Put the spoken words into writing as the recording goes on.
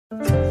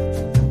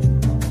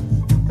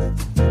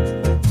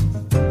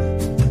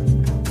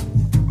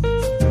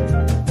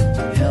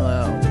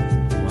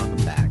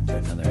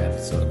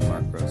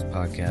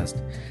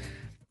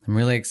I'm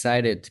really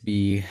excited to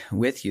be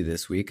with you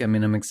this week. I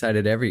mean, I'm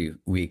excited every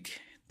week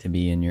to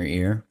be in your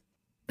ear.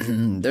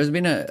 There's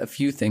been a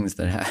few things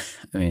that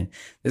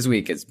this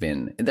week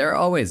they're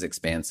always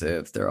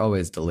expansive. They're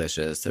always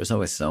delicious. There's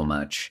always so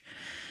much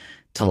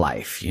to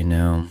life,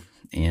 And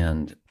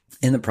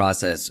in the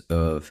process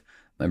of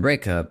my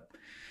breakup,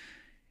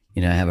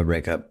 I have a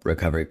breakup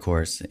recovery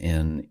course,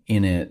 and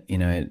in it,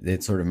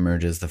 it sort of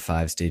merges the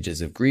 5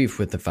 stages of grief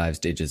with the 5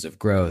 stages of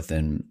growth.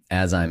 And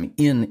as I'm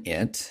in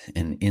it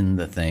and in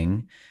the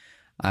thing,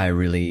 I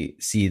really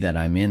see that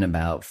I'm in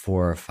about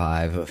 4 of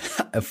 5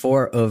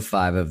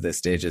 of the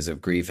stages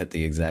of grief at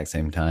the exact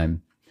same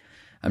time.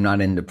 I'm not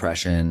in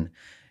depression,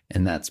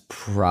 and that's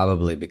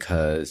probably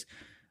because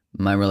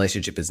my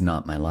relationship is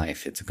not my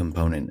life. It's a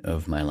component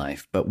of my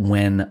life. But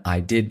when I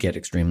did get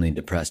extremely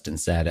depressed and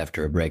sad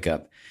after a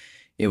breakup,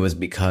 it was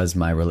because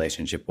my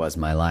relationship was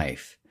my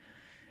life.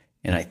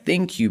 And I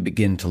think you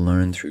begin to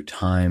learn through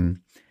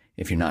time,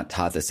 if you're not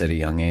taught this at a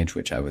young age,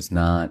 which I was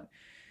not,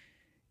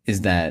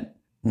 is that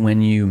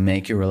when you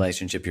make your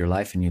relationship your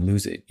life and you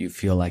lose it, you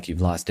feel like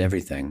you've lost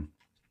everything.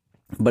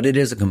 But it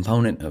is a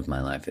component of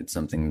my life. It's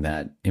something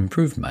that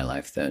improved my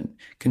life, that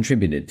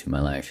contributed to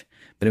my life.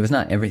 But it was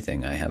not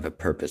everything. I have a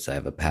purpose. I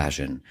have a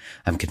passion.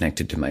 I'm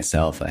connected to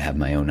myself. I have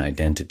my own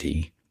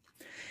identity.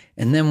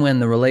 And then when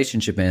the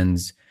relationship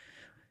ends,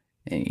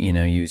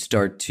 you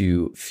start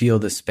to feel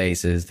the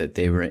spaces that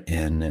they were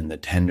in and the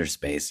tender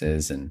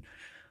spaces and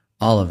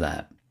all of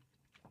that.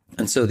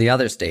 And so the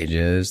other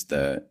stages,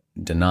 the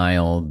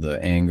denial,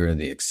 the anger,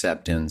 the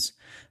acceptance,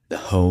 the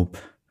hope,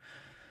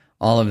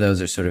 all of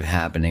those are sort of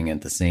happening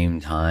at the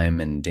same time,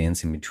 and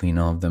dancing between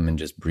all of them and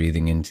just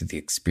breathing into the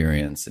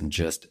experience and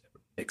just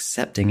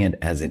accepting it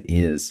as it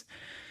is.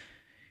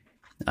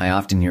 I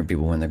often hear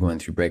people when they're going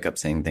through breakup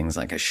saying things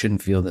like, I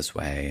shouldn't feel this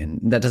way. And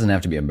that doesn't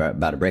have to be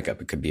about a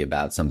breakup. It could be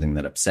about something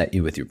that upset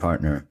you with your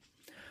partner,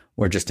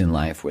 or just in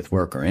life with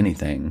work or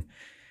anything.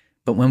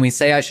 But when we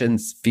say I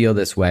shouldn't feel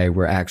this way,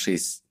 we're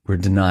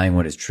denying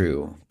what is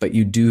true. But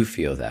you do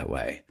feel that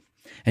way.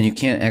 And you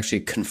can't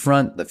actually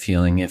confront the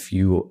feeling if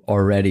you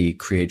already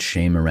create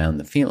shame around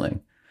the feeling.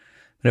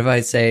 But if I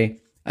say,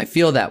 I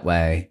feel that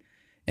way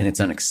and it's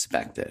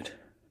unexpected,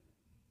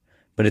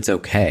 but it's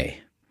okay.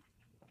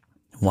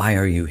 Why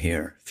are you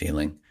here,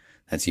 feeling?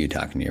 That's you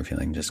talking to your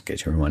feeling, just in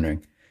case you were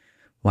wondering.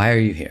 Why are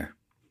you here?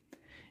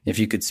 If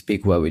you could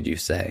speak, what would you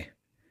say?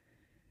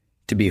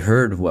 To be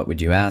heard, what would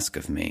you ask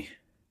of me?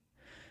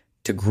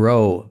 To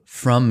grow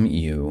from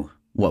you,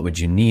 what would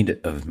you need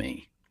of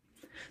me?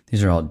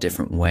 These are all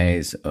different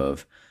ways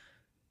of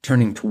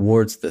turning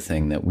towards the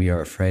thing that we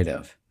are afraid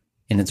of.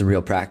 And it's a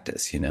real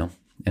practice, And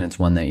it's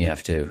one that you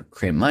have to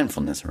create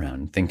mindfulness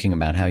around, thinking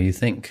about how you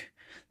think.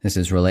 This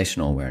is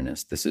relational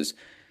awareness. This is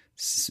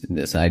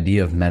this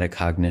idea of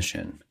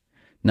metacognition,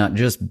 not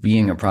just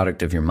being a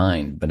product of your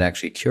mind, but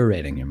actually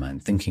curating your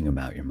mind, thinking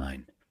about your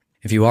mind.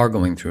 If you are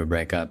going through a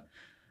breakup,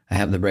 I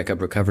have the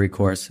breakup recovery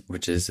course,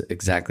 which is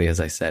exactly as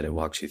I said. It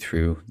walks you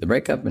through the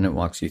breakup and it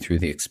walks you through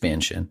the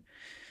expansion.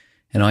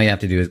 And all you have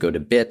to do is go to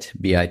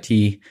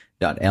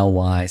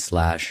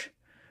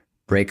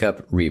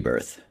bit.ly/breakup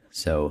rebirth.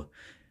 So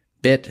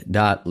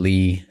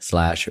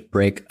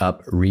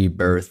bit.ly/breakup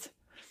rebirth.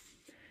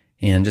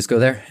 And just go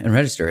there and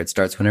register. It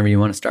starts whenever you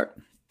want to start.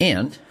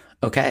 And,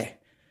 okay.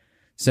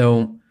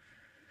 So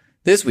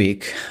this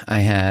week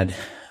I had,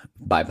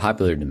 by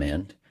popular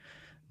demand,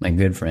 my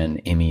good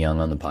friend Amy Young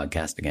on the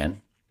podcast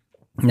again.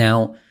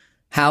 Now,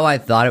 how I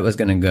thought it was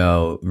going to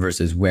go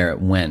versus where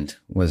it went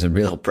was a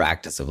real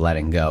practice of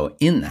letting go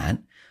in that.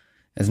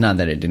 It's not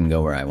that it didn't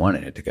go where I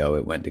wanted it to go.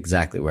 It went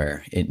exactly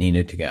where it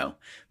needed to go.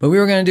 But we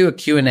were going to do a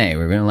Q&A.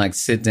 We were going to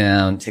sit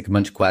down, take a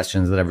bunch of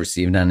questions that I've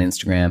received on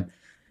Instagram,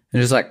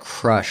 and just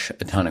crush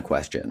a ton of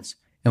questions.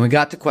 And we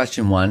got to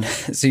question 1.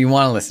 So you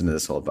want to listen to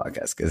this whole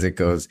podcast because it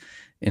goes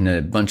in a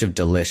bunch of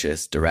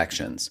delicious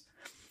directions.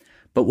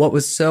 But what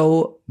was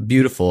so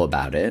beautiful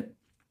about it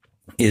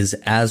is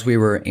as we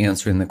were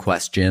answering the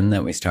question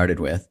that we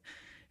started with,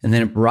 and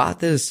then it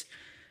brought this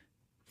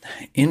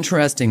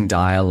interesting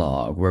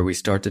dialogue where we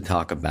start to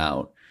talk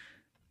about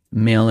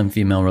male and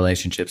female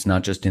relationships,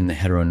 not just in the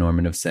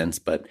heteronormative sense,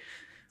 but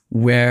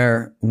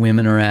where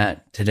women are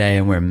at today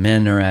and where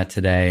men are at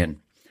today, and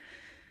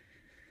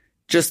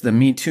just the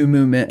Me Too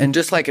movement. And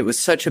just it was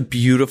such a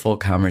beautiful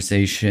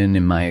conversation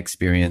in my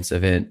experience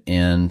of it.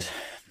 And,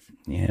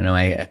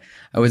 I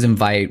always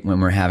invite when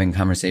we're having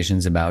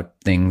conversations about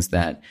things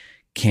that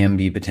can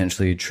be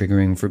potentially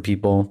triggering for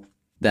people,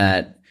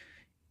 that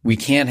we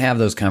can't have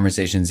those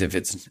conversations if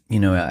it's,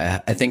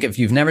 I think if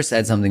you've never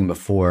said something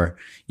before,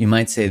 you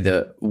might say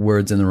the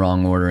words in the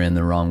wrong order in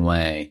the wrong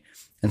way.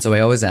 And so I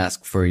always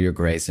ask for your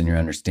grace and your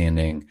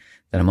understanding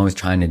that I'm always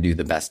trying to do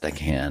the best I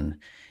can.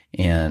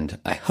 And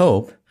I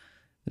hope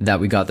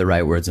that we got the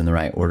right words in the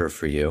right order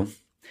for you.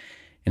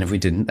 And if we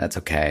didn't, that's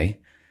okay.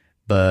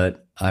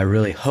 But I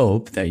really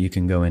hope that you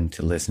can go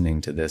into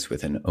listening to this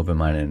with an open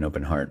mind and an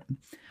open heart.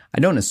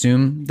 I don't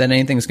assume that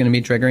anything's going to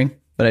be triggering,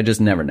 but I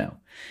just never know.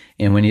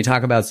 And when you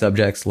talk about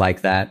subjects like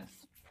that,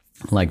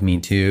 like Me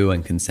Too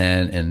and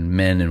consent and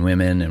men and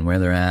women and where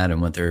they're at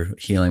and what they're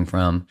healing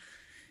from,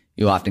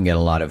 you often get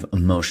a lot of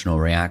emotional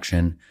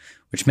reaction,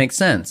 which makes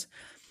sense.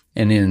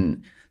 And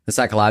in the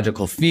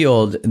psychological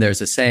field,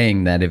 there's a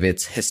saying that if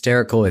it's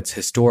hysterical, it's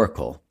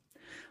historical.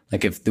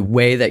 Like if the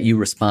way that you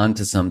respond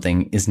to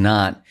something is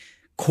not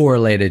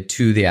correlated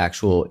to the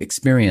actual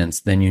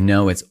experience, then you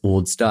know it's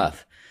old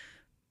stuff.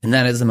 And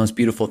that is the most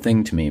beautiful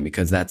thing to me,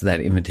 because that's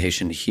that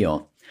invitation to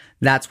heal.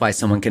 That's why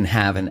someone can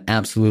have an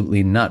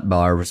absolutely nut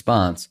bar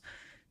response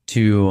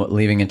to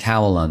leaving a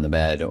towel on the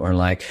bed, or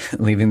like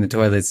leaving the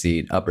toilet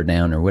seat up or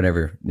down, or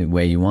whatever the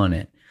way you want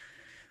it,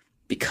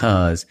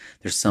 because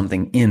there's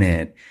something in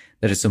it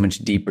that is so much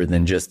deeper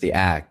than just the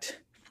act.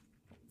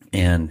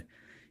 And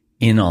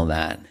in all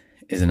that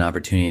is an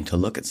opportunity to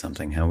look at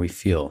something, how we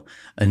feel,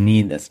 a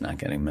need that's not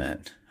getting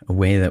met, a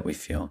way that we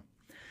feel.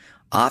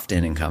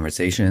 Often in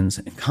conversations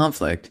and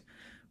conflict,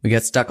 we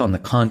get stuck on the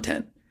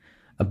content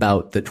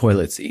about the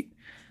toilet seat,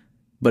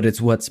 but it's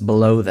what's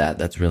below that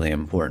that's really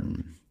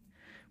important,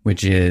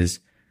 which is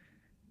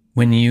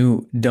when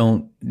you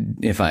don't,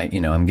 if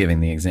I'm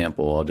giving the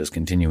example, I'll just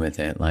continue with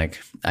it.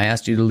 Like, I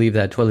asked you to leave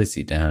that toilet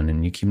seat down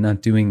and you keep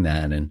not doing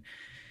that. And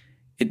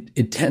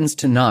it tends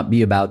to not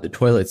be about the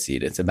toilet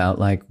seat. It's about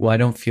like, well, I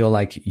don't feel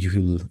like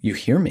you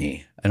hear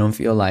me. I don't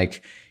feel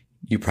like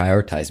you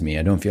prioritize me.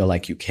 I don't feel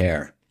like you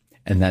care.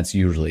 And that's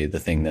usually the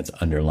thing that's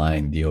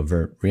underlying the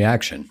overt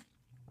reaction.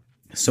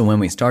 So when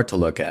we start to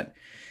look at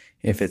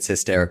if it's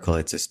hysterical,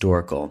 it's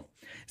historical,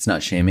 it's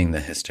not shaming the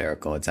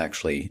hysterical. It's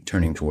actually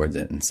turning towards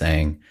it and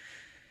saying,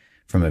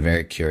 from a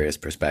very curious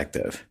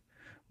perspective,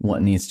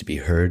 what needs to be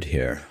heard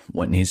here?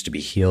 What needs to be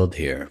healed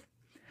here?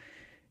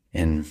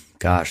 And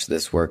gosh,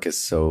 this work is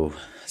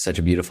such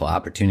a beautiful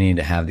opportunity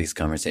to have these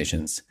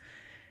conversations.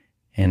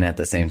 And at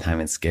the same time,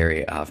 it's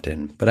scary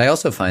often. But I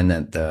also find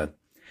that the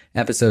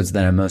episodes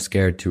that I'm most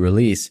scared to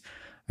release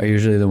are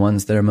usually the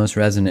ones that are most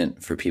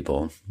resonant for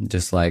people.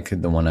 Just like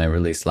the one I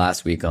released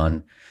last week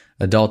on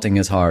adulting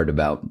is hard,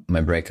 about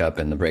my breakup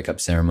and the breakup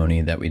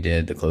ceremony that we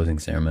did, the closing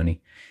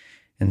ceremony.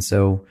 And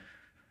so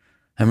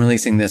I'm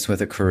releasing this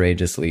with a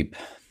courageous leap.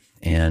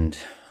 And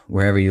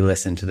wherever you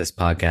listen to this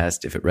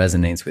podcast, if it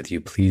resonates with you,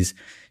 please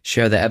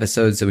share the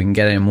episode so we can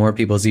get it in more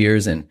people's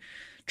ears. And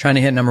trying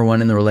to hit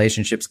 #1 in the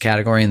relationships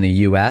category in the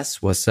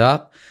US. What's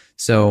up?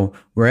 So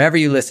wherever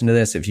you listen to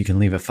this, if you can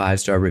leave a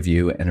 5-star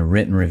review and a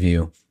written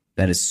review,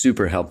 that is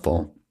super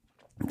helpful.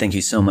 Thank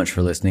you so much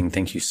for listening.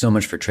 Thank you so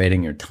much for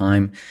trading your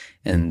time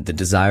and the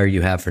desire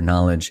you have for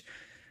knowledge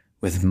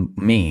with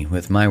me,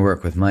 with my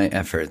work, with my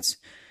efforts.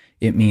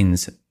 It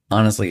means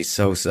honestly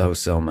so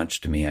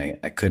much to me.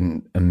 I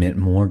couldn't emit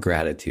more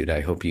gratitude.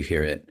 I hope you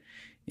hear it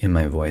in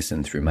my voice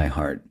and through my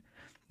heart,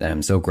 that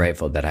I'm so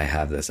grateful that I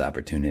have this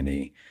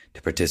opportunity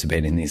to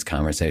participate in these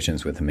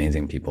conversations with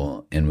amazing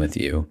people and with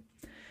you.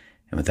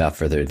 And without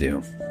further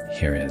ado,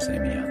 here is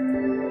Amy Young.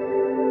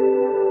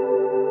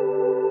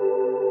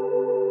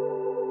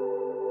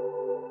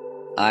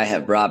 I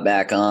have brought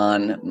back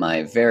on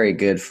my very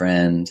good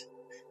friend,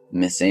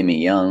 Miss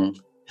Amy Young.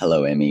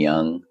 Hello, Amy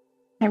Young.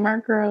 Hi,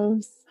 Mark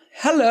Rose.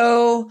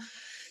 Hello.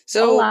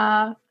 So,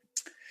 hola.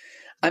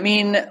 I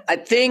mean, I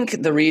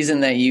think the reason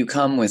that you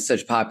come with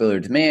such popular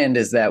demand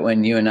is that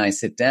when you and I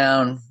sit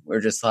down,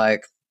 we're just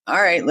like,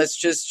 all right, let's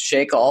just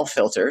shake all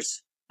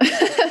filters.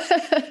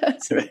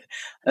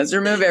 Let's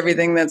remove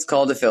everything that's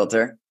called a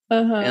filter.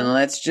 And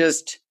let's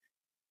just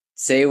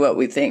say what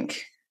we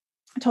think.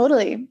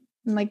 Totally.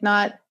 And like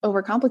not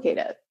overcomplicate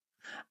it.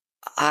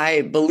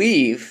 I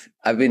believe,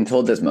 I've been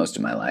told this most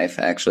of my life,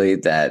 actually,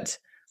 that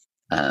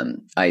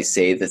I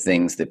say the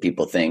things that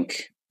people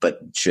think, but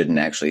shouldn't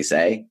actually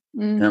say.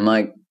 And I'm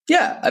like,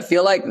 yeah, I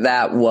feel like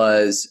that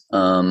was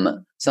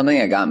something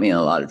that got me in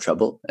a lot of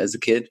trouble as a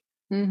kid.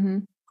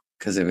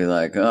 Because they'd be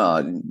like,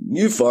 oh,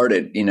 you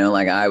farted,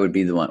 like I would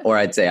be the one. Or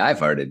I'd say I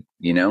farted,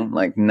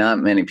 like not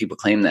many people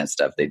claim that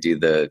stuff. They do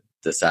the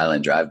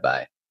silent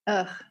drive-by.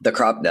 Ugh. The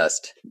crop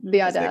dust.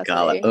 The audacity. They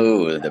call it.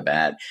 Oh, the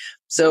bad.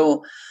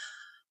 So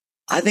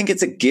I think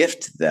it's a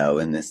gift, though,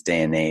 in this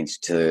day and age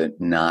to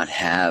not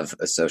have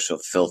a social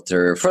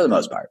filter for the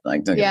most part.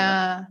 Like, don't get me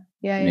wrong.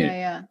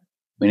 Yeah.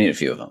 We need a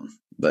few of them,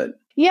 but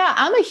yeah,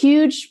 I'm a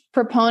huge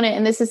proponent,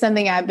 and this is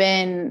something I've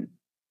been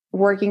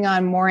working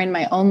on more in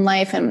my own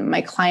life, and my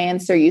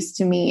clients are used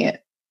to me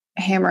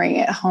hammering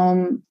it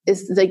home,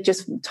 is like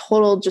just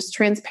total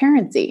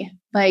transparency,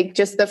 like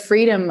just the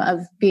freedom of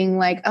being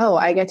like, oh,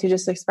 I get to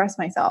just express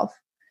myself.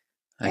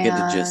 I get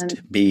to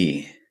just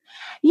be.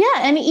 Yeah.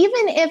 And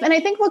even if, and I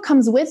think what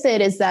comes with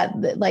it is that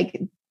like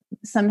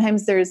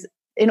sometimes there's,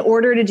 in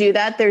order to do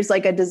that, there's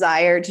like a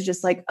desire to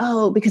just like,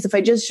 oh, because if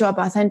I just show up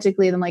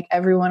authentically, then like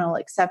everyone will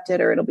accept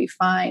it or it'll be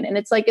fine. And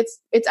it's like,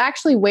 it's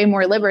actually way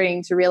more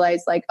liberating to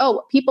realize like,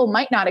 oh, people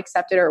might not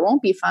accept it or it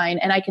won't be fine.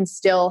 And I can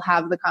still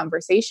have the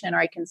conversation, or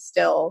I can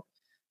still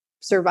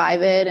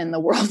survive it, and the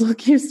world will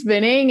keep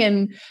spinning,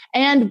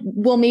 and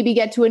we'll maybe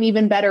get to an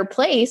even better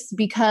place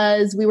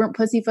because we weren't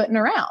pussyfooting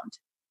around.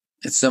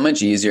 It's so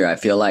much easier. I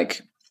feel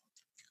like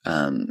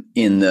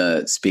in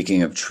the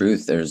speaking of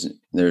truth, there's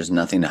there's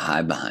nothing to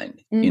hide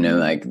behind, Mm-hmm.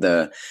 like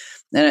and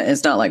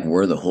it's not like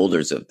we're the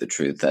holders of the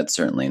truth. That's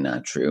certainly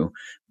not true.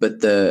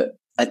 But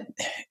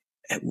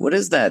what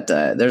is that?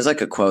 There's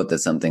like a quote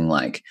that's something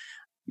like,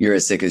 you're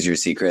as sick as your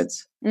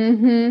secrets.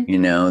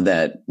 Mm-hmm.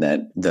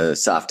 That the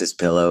softest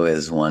pillow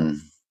is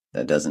one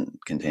that doesn't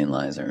contain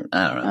lies, or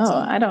I don't know. Oh,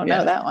 I don't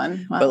know that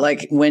one. Wow. But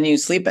like when you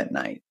sleep at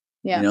night,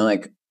 yeah.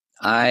 Like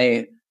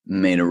I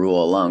made a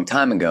rule a long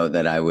time ago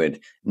that I would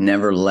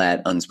never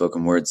let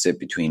unspoken words sit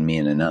between me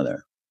and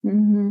another.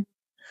 Mm-hmm.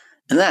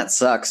 And that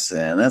sucks.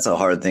 And that's a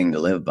hard thing to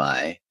live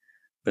by.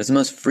 But it's the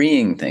most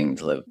freeing thing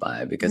to live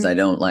by, because I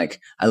don't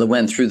I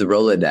went through the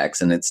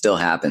Rolodex and it still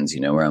happens,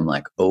 where I'm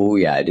like, oh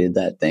yeah, I did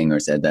that thing or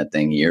said that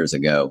thing years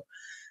ago.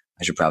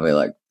 I should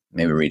probably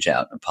maybe reach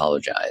out and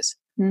apologize.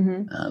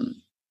 Mm-hmm.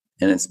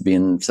 And it's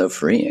been so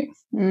freeing.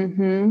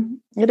 Mm-hmm.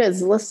 It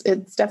is.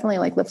 It's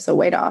definitely lifts a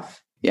weight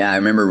off. Yeah. I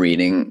remember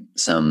reading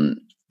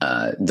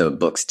the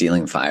book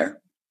Stealing Fire.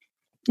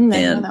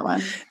 And that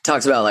one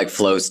talks about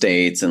flow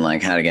states and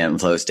how to get in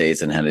flow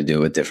states and how to do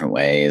it with different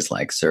ways,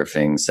 like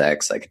surfing,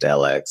 sex,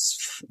 psychedelics,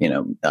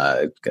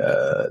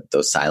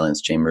 those silence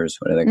chambers,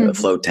 what are they called?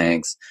 Float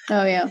tanks.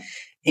 Oh yeah.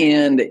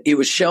 And it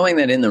was showing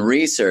that in the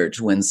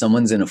research, when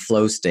someone's in a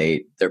flow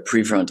state, their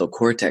prefrontal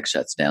cortex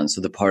shuts down.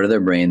 So the part of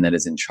their brain that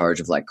is in charge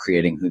of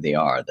creating who they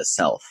are, the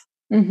self.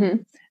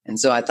 Mm-hmm. And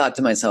so I thought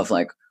to myself,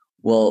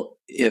 well,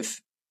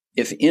 if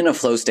in a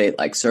flow state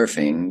like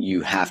surfing, you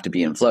have to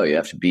be in flow, you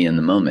have to be in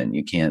the moment.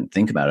 You can't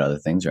think about other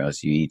things or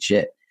else you eat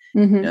shit.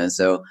 Mm-hmm.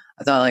 So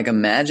I thought,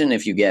 imagine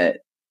if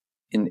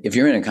if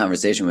you're in a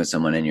conversation with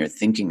someone and you're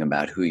thinking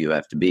about who you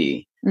have to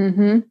be,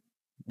 mm-hmm.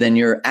 then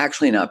you're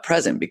actually not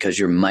present, because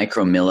you're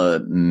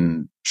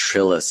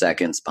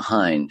trilliseconds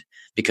behind,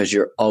 because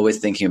you're always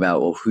thinking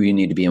about, who you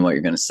need to be and what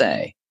you're going to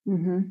say.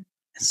 Mm-hmm. And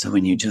so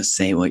when you just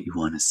say what you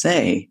want to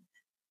say,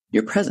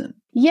 you're present.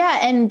 Yeah.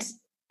 And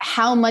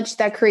how much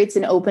that creates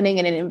an opening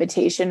and an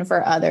invitation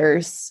for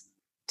others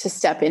to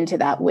step into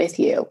that with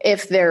you,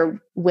 if they're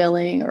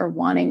willing or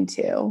wanting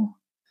to.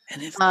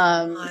 And if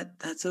not,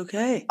 that's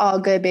okay. All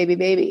good,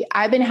 baby.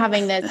 I've been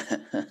having this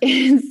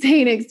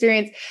insane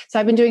experience.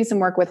 So I've been doing some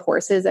work with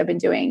horses. I've been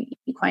doing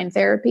equine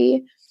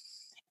therapy.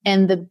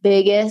 And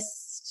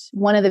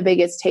one of the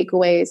biggest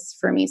takeaways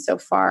for me so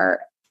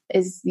far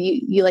is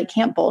you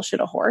can't bullshit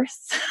a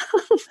horse.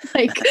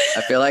 I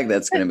feel like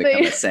that's going to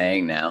become a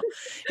saying now.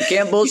 You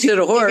can't bullshit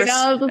a horse.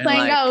 The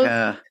saying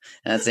goes.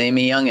 That's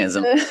Amy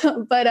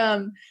Youngism.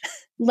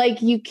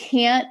 But you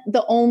can't.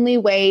 The only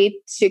way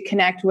to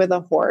connect with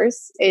a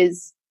horse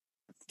is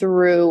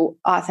through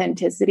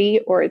authenticity,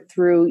 or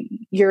through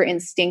your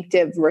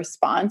instinctive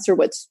response, or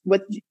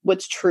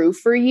what's true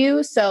for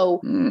you.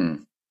 So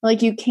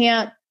you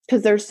can't,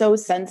 because they're so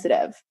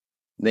sensitive.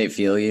 They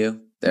feel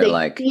you.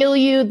 They feel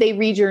you. They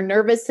read your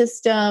nervous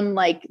system.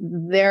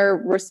 They're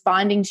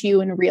responding to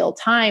you in real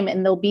time.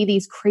 And there'll be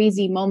these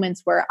crazy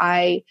moments where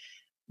I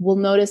will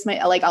notice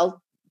I'll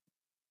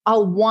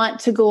want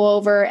to go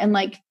over and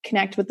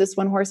connect with this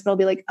one horse, but I'll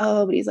be like,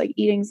 oh, but he's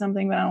eating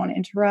something, but I don't want to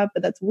interrupt,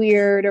 but that's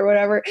weird or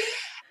whatever.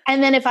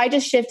 And then if I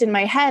just shift in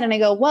my head and I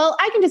go, well,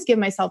 I can just give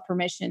myself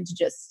permission to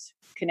just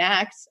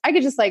connect. I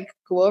could just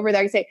go over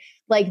there and say,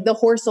 the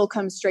horse will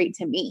come straight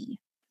to me.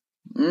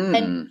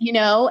 And,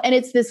 and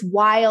it's this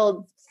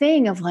wild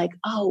thing of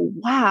oh,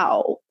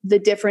 wow. The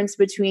difference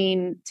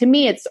between, to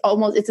me, it's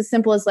as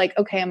simple as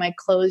okay, am I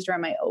closed or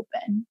am I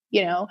open?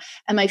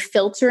 Am I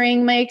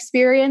filtering my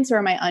experience or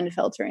am I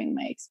unfiltering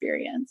my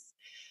experience?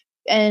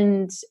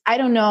 And I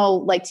don't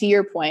know, to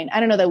your point, I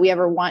don't know that we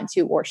ever want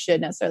to or should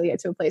necessarily get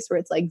to a place where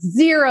it's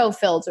zero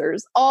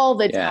filters all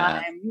the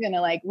time. I'm going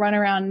to run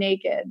around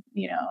naked,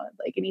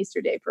 an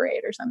Easter Day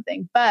parade or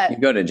something. But you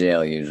go to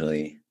jail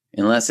usually.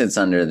 Unless it's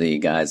under the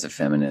guise of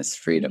feminist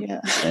freedom.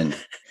 Yeah. And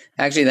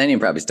actually, then you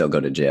probably still go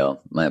to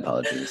jail. My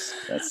apologies.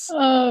 That's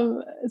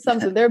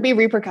something. There'd be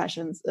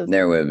repercussions.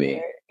 There would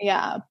be.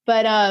 Yeah.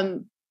 But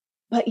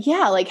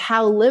yeah,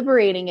 how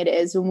liberating it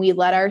is when we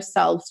let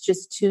ourselves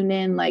just tune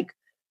in,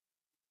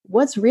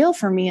 what's real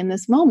for me in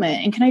this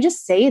moment? And can I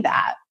just say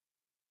that?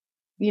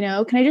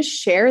 Can I just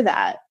share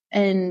that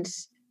and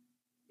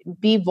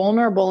be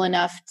vulnerable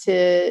enough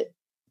to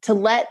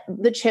let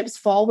the chips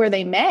fall where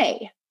they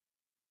may?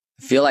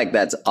 I feel like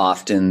that's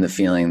often the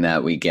feeling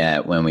that we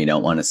get when we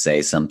don't want to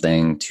say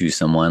something to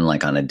someone,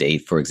 on a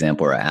date, for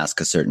example, or ask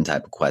a certain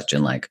type of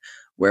question,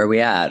 where are we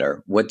at?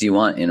 Or what do you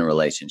want in a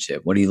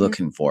relationship? What are you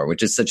looking for?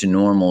 Which is such a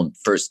normal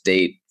first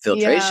date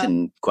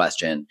filtration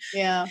question.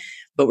 Yeah.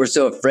 But we're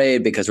so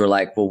afraid because we're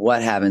well,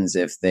 what happens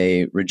if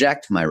they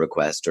reject my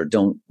request or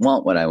don't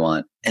want what I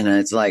want? And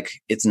it's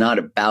it's not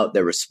about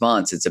the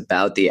response. It's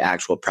about the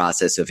actual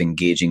process of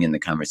engaging in the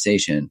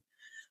conversation.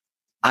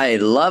 I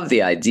love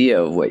the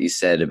idea of what you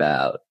said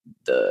about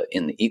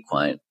in the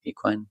equine,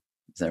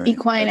 is that right?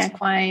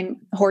 Equine,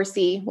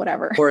 horsey,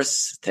 whatever.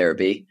 Horse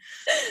therapy.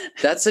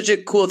 That's such a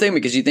cool thing,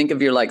 because you think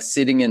if you're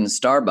sitting in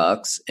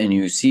Starbucks and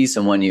you see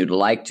someone you'd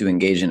like to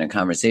engage in a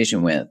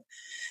conversation with,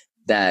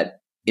 that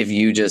if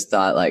you just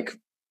thought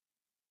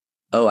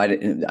oh,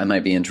 I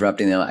might be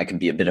interrupting them, I can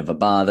be a bit of a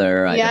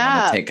bother. I don't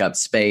want to take up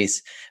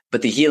space.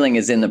 But the healing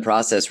is in the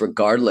process,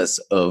 regardless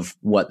of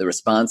what the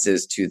response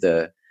is to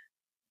the,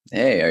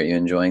 hey, are you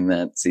enjoying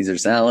that Caesar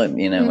salad?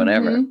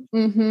 Whatever.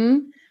 Mm-hmm.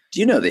 Do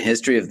you know the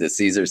history of the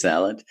Caesar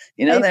salad?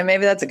 That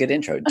maybe that's a good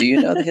intro. Do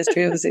you know the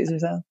history of the Caesar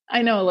salad?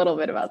 I know a little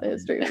bit about the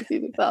history of the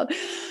Caesar salad.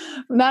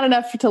 Not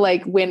enough to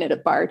like win at a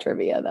bar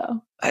trivia,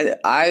 though.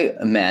 I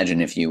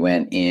imagine if you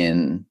went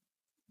in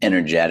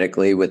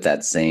energetically with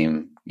that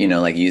same,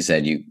 like you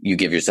said, you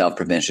give yourself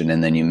permission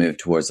and then you move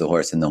towards the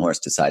horse and the horse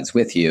decides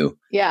with you.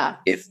 Yeah.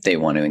 If they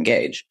want to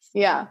engage.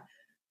 Yeah.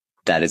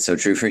 That is so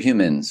true for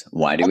humans.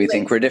 Why do we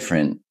think we're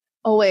different?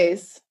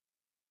 Always.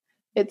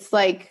 It's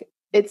like,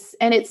 it's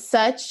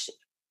such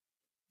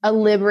a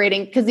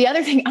liberating, because the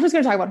other thing, I'm just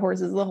going to talk about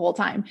horses the whole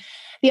time.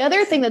 The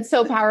other thing that's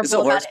so powerful. It's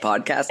a horse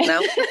podcast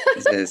now.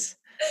 Is this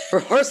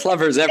for horse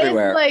lovers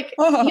everywhere? It's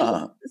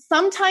like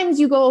sometimes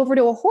you go over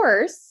to a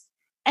horse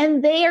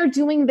and they are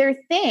doing their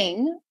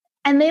thing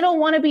and they don't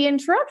want to be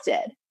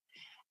interrupted.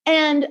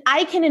 And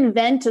I can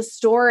invent a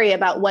story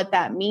about what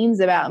that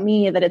means about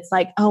me, that it's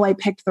like, oh, I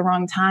picked the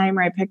wrong time,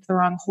 or I picked the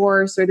wrong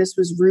horse, or this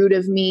was rude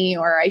of me,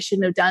 or I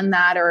shouldn't have done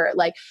that, or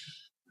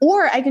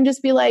I can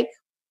just be like,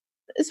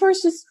 this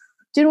horse just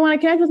didn't want to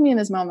connect with me in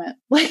this moment.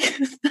 Like,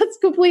 that's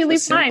completely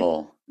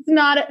fine. It's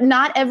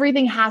not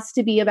everything has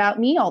to be about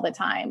me all the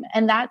time.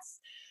 And that's,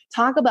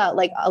 talk about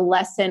like a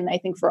lesson, I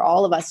think, for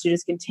all of us to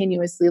just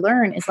continuously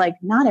learn is like,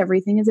 not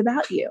everything is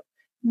about you.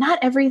 Not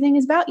everything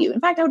is about you. In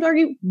fact, I would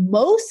argue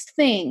most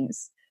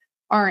things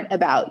aren't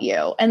about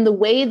you. And the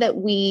way that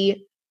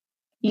we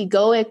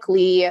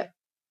egoically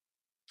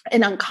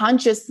and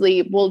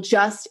unconsciously will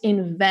just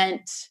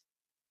invent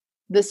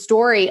the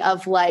story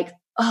of like,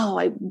 oh,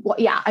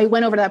 I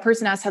went over to that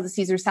person, asked how the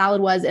Caesar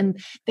salad was, and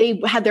they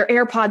had their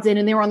AirPods in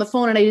and they were on the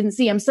phone and I didn't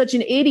see. I'm such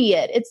an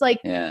idiot. It's like,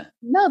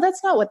 no,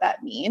 that's not what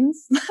that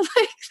means.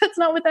 Like, that's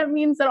not what that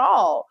means at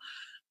all.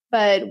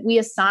 But we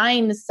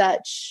assign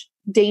such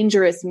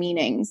dangerous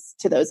meanings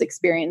to those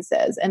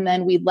experiences. And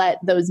then we let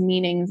those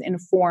meanings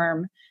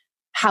inform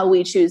how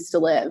we choose to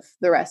live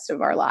the rest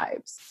of our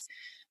lives.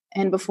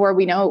 And before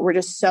we know it, we're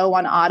just so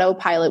on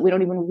autopilot, we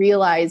don't even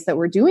realize that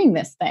we're doing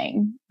this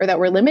thing, or that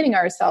we're limiting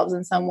ourselves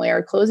in some way,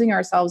 or closing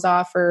ourselves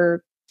off,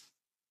 or,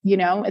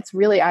 it's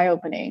really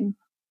eye-opening.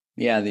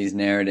 Yeah, these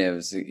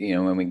narratives,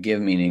 when we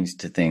give meanings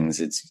to things,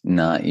 it's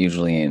not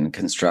usually in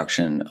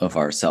construction of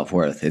our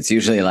self-worth. It's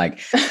usually like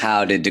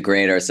how to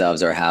degrade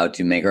ourselves or how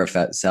to make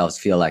ourselves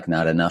feel like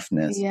not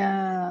enoughness.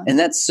 Yeah. And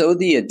that's so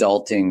the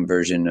adulting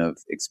version of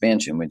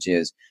expansion, which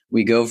is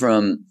we go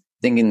from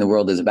thinking the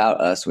world is about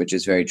us, which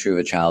is very true of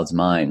a child's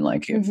mind.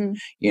 Like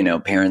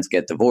if, parents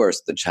get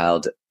divorced, the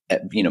child,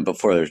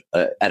 before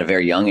at a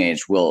very young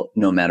age will,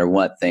 no matter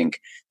what,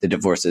 think the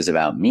divorce is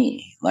about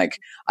me. Like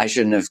I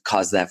shouldn't have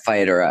caused that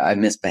fight, or I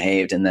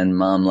misbehaved and then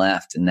mom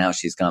left and now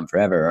she's gone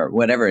forever, or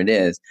whatever it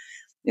is.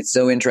 It's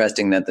so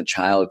interesting that the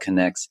child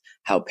connects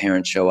how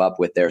parents show up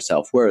with their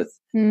self-worth.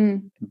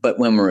 But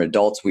when we're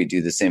adults, we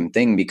do the same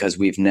thing because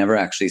we've never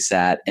actually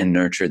sat and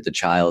nurtured the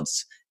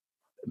child's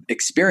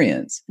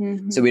experience.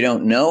 So we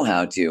don't know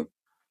how to.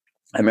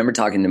 I remember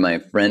talking to my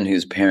friend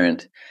whose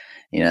parent,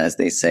 as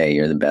they say,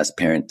 you're the best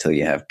parent till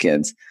you have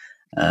kids.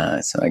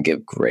 So I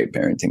give great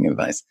parenting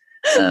advice.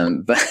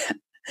 But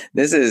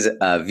this is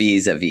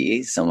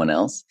vis-a-vis someone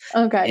else.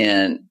 Okay.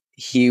 And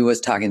he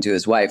was talking to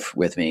his wife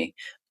with me,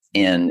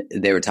 and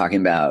they were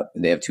talking about,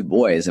 they have two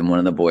boys, and one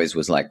of the boys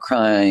was like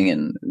crying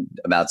and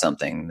about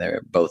something.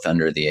 They're both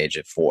under the age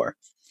of 4.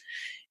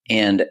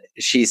 And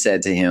she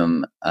said to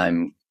him,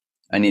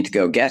 I need to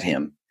go get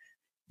him.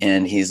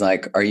 And he's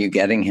like, are you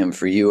getting him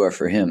for you or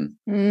for him?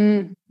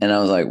 And I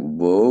was like,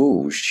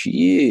 whoa,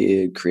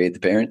 shit, create the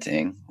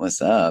parenting.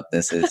 What's up?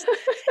 This is,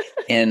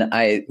 and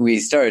we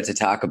started to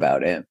talk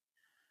about it,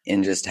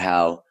 and just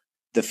how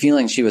the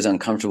feeling she was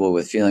uncomfortable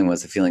with feeling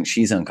was the feeling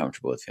she's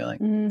uncomfortable with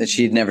feeling, that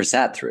she'd never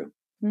sat through.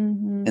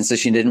 And so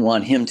she didn't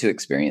want him to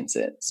experience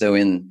it. So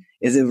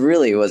it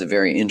really was a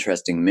very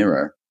interesting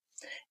mirror.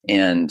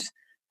 And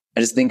I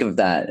just think of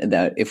that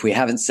if we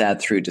haven't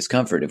sat through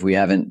discomfort, if we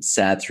haven't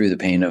sat through the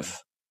pain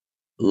of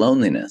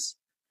loneliness,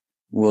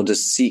 we'll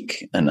just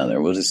seek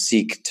another. We'll just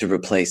seek to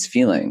replace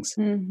feelings.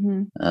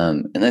 And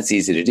that's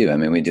easy to do. I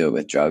mean, we do it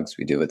with drugs.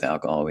 We do it with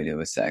alcohol. We do it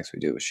with sex. We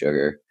do it with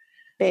sugar.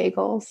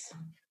 Bagels.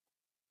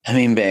 I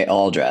mean,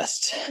 all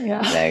dressed.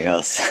 Yeah.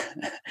 Bagels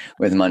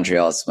with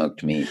Montreal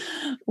smoked meat.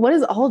 What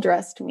does all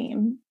dressed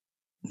mean?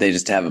 They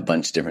just have a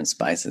bunch of different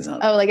spices on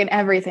it. Oh, like an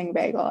everything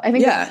bagel. I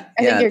think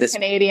your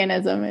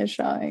Canadianism is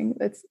showing.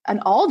 It's an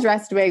all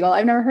dressed bagel.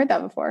 I've never heard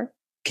that before.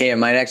 Okay, it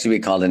might actually be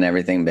called an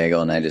everything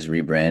bagel, and I just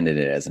rebranded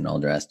it as an all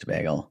dressed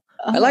bagel.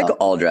 I like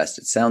all dressed.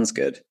 It sounds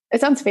good.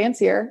 It sounds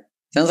fancier.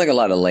 Sounds like a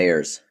lot of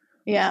layers.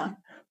 Yeah.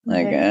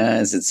 Like,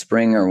 is it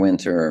spring or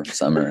winter or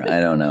summer?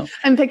 I don't know.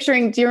 I'm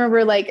picturing, do you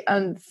remember like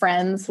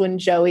Friends when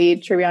Joey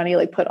Tribbiani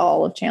like put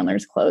all of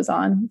Chandler's clothes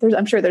on?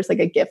 I'm sure there's like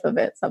a gif of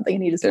it, something,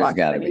 and he just walks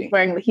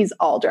in, he's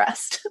all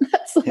dressed.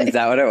 That's like, is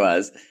that what it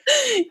was?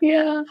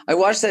 Yeah. I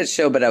watched that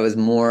show, but I was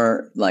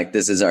more like,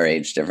 this is our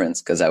age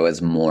difference, because I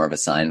was more of a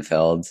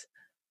Seinfeld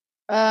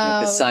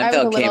Because I was a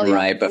Seinfeld little came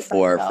right young for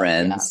before Seinfeld,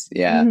 Friends.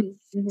 Yeah. Mhm,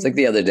 It's mhm. like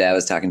the other day I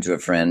was talking to a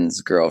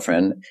friend's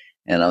girlfriend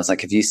and I was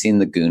like, have you seen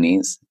the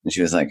Goonies? And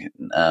she was like,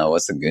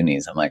 what's the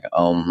Goonies? I'm like,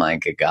 oh my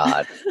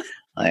God.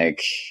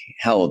 Like,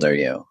 how old are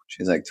you?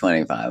 She's like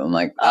 25. I'm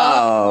like,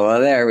 Oh oh,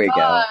 well, there we go.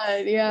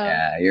 God, yeah.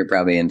 Yeah, you're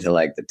probably into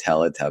like the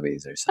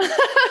Teletubbies or something.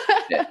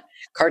 Yeah.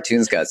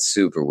 Cartoons got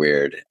super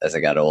weird as I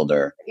got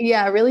older.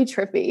 Yeah, really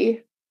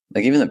trippy.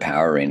 Like even the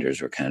Power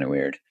Rangers were kind of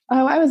weird.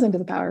 Oh, I was into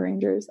the Power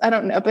Rangers. I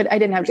don't know, but I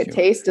didn't have good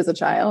taste as a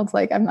child.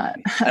 Like I'm not.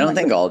 I don't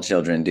think all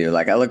children do.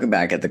 Like I look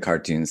back at the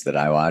cartoons that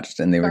I watched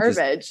and they were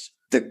garbage. Just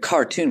the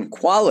cartoon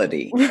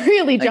quality.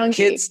 Really like junky.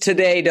 Kids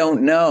today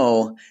don't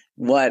know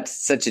what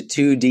such a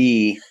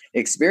 2D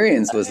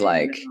experience was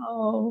like.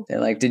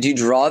 They're like, did you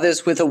draw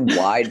this with a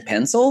wide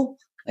pencil?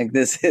 Like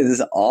this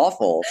is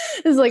awful.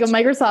 This is like a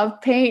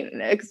Microsoft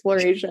Paint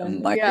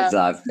exploration.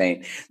 Microsoft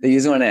Paint. They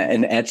use one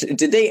an etch.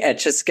 Did they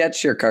etch a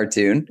sketch your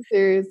cartoon?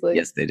 Seriously?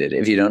 Yes, they did.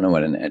 If you don't know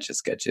what an etch a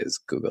sketch is,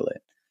 Google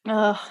it.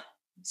 Ugh.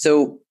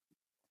 So,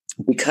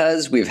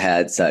 because we've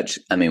had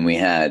we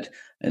had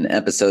an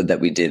episode that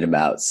we did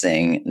about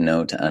saying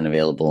no to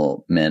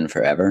unavailable men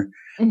forever,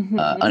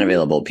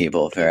 unavailable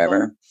people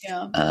forever.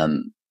 Yeah.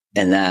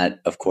 And that,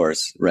 of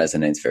course,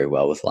 resonates very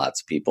well with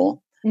lots of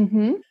people.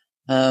 Mm-hmm.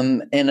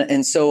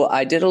 And so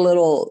I did a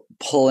little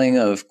pulling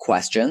of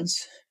questions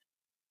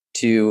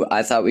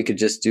I thought we could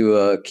just do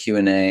a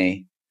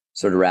Q&A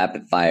sort of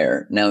rapid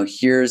fire. Now,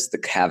 here's the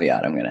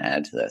caveat I'm going to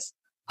add to this.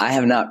 I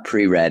have not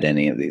pre-read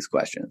any of these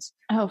questions.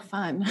 Oh,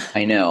 fun.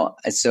 I know.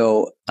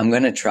 So I'm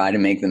going to try to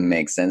make them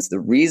make sense. The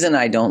reason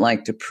I don't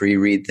like to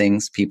pre-read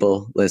things,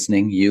 people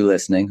listening, you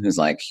listening, who's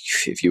like,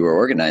 if you were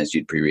organized,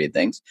 you'd pre-read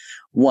things.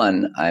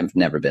 One, I've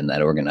never been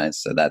that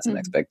organized. So that's an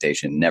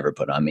expectation never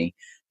put on me.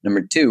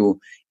 Number two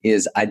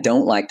is I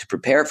don't like to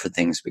prepare for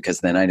things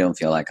because then I don't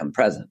feel like I'm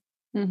present.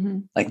 Mm-hmm.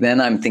 Like then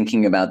I'm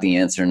thinking about the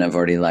answer and I've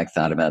already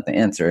thought about the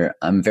answer.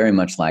 I'm very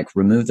much like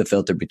remove the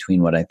filter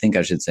between what I think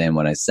I should say and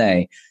what I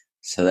say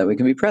so that we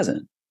can be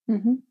present.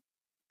 Mm-hmm.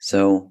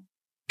 So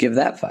give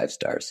that 5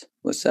 stars.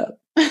 What's up?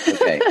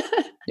 Okay.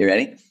 You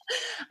ready?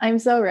 I'm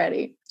so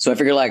ready. So I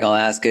figure I'll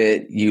ask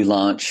it, you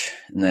launch,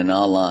 and then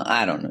I'll,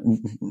 I don't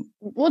know.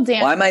 We'll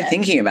dance. Why am I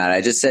thinking about it?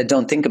 I just said,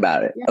 don't think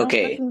about it.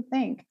 Okay.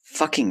 Think.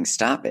 Fucking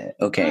stop it.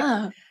 Okay.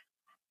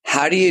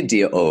 How do you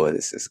deal? Oh,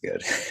 this is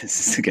good.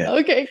 This is good.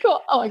 Okay,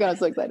 cool. Oh my God, I'm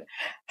so excited.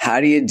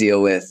 How do you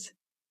deal with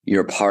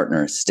your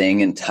partner staying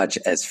in touch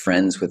as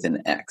friends with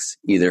an ex,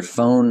 either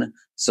phone,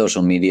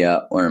 social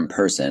media, or in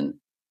person?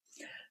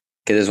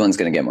 Okay, this one's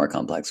going to get more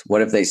complex.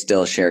 What if they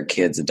still share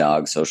kids,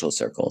 dogs, social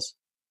circles?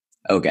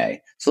 Okay,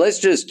 so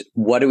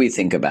what do we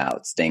think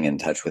about staying in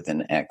touch with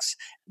an ex?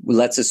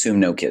 Let's assume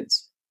no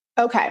kids.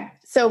 Okay,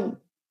 so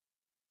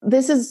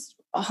this is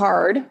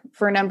hard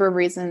for a number of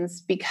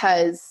reasons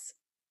because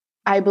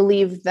I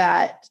believe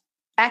that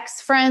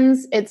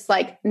ex-friends, it's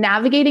like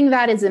navigating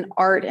that is an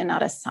art and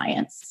not a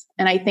science.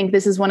 And I think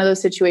this is one of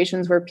those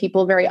situations where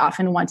people very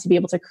often want to be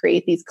able to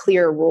create these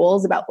clear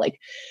rules about like,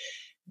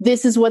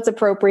 this is what's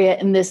appropriate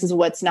and this is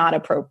what's not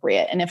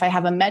appropriate. And if I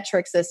have a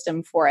metric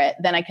system for it,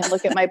 then I can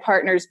look at my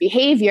partner's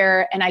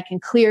behavior and I can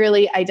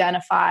clearly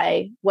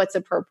identify what's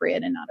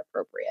appropriate and not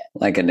appropriate.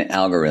 Like an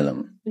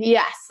algorithm.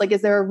 Yes. Like,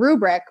 is there a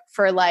rubric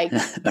for like,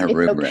 it's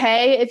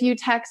okay if you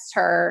text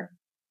her,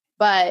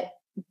 but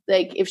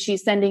like if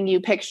she's sending you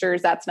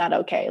pictures, that's not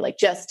okay. Like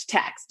just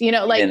text,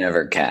 like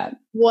never cat.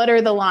 What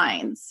are the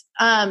lines?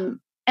 And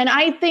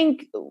I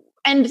think,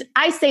 and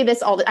I say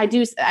this I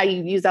use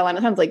that line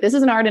of times, like this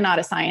is an art and not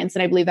a science.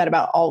 And I believe that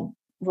about all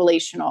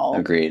relational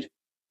Agreed.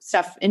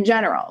 stuff in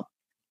general.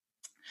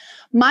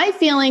 My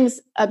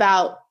feelings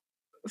about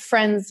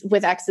friends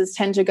with exes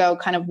tend to go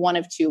kind of one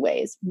of two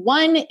ways.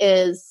 One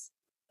is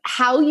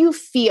how you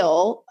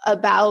feel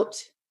about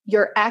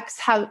your ex,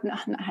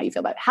 not how you feel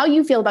about it, how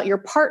you feel about your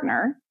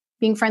partner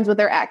being friends with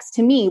their ex,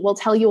 to me, will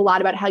tell you a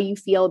lot about how you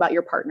feel about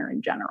your partner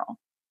in general.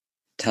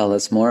 Tell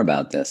us more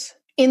about this.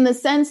 In the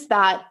sense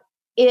that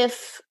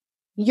if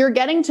you're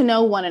getting to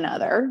know one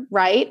another,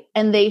 right?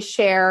 And they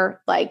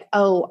share like,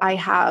 oh, I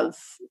have,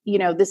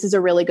 this is a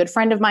really good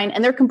friend of mine.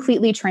 And they're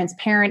completely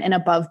transparent and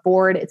above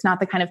board. It's not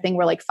the kind of thing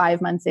where like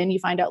 5 months in, you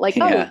find out like,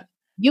 oh,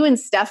 you and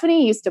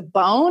Stephanie used to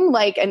bone,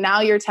 like, and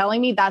now you're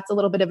telling me that's a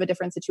little bit of a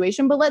different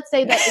situation. But let's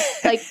say that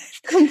it's like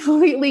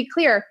completely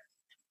clear.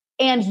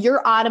 And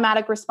your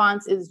automatic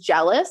response is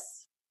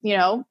jealous,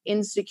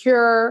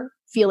 insecure,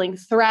 feeling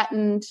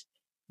threatened.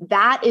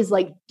 That is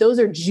like, those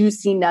are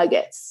juicy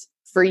nuggets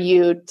for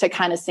you to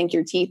kind of sink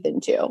your teeth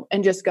into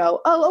and just go,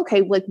 oh,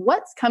 okay, like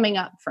what's coming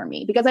up for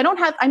me? Because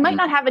I might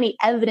not have any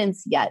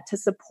evidence yet to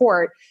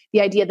support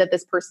the idea that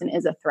this person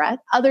is a threat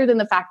other than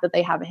the fact that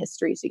they have a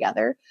history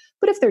together.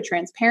 But if they're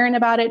transparent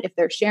about it, if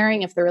they're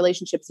sharing, if their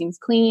relationship seems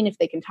clean, if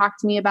they can talk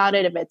to me about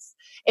it,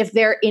 if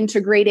they're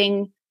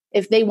integrating,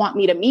 if they want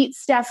me to meet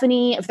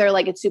Stephanie, if they're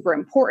like, it's super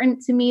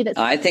important to me that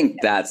I think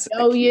that's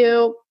know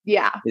you.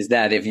 Yeah. is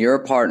that if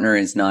your partner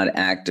is not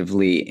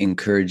actively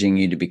encouraging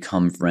you to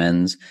become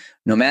friends,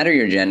 no matter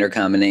your gender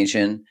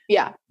combination,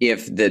 Yeah.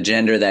 if the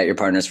gender that your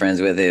partner's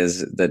friends with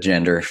is the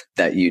gender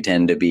that you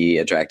tend to be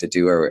attracted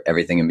to or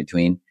everything in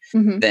between,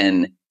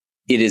 then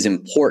it is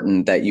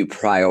important that you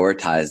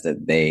prioritize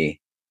that they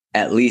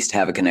at least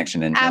have a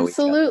connection and know each other.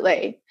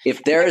 Absolutely.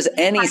 If there's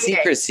any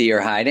secrecy or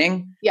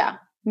hiding, yeah,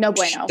 no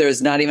bueno.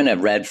 There's not even a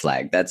red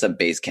flag. That's a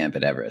base camp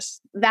at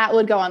Everest. That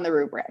would go on the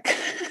rubric.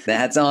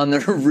 That's on the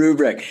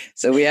rubric.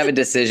 So we have a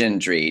decision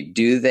tree.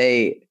 Do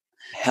they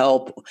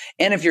help?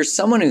 And if you're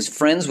someone who's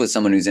friends with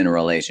someone who's in a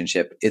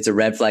relationship, it's a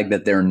red flag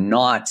that they're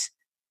not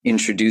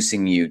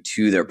introducing you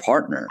to their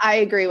partner. I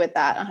agree with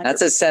that. 100%.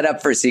 That's a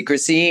setup for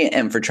secrecy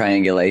and for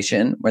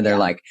triangulation, where they're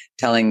like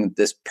telling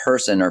this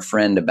person or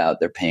friend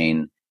about their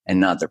pain and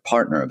not their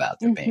partner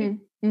about their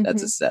pain.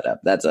 That's a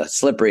setup. That's a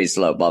slippery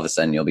slope. All of a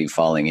sudden you'll be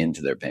falling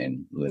into their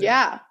pain.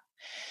 Yeah.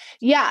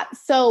 Yeah.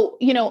 So,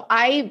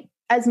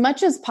 as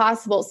much as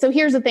possible. So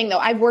here's the thing though.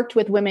 I've worked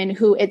with women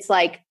who it's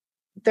like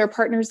their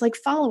partner's like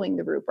following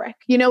the rubric.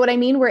 You know what I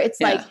mean? Where it's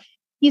like,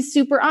 he's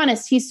super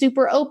honest. He's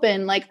super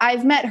open. Like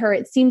I've met her.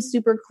 It seems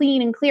super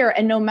clean and clear.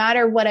 And no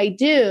matter what I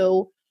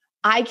do,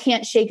 I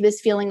can't shake this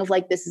feeling of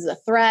like, this is a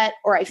threat,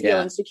 or I feel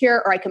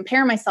insecure, or I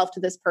compare myself to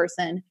this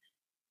person.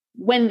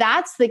 When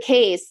that's the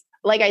case,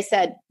 like I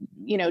said,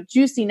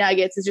 juicy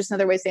nuggets is just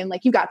another way of saying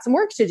like, you got some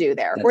work to do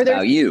there. That's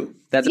about you.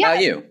 That's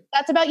about you.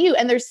 That's about you.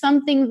 And there's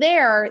something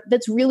there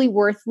that's really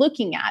worth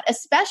looking at,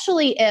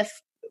 especially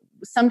if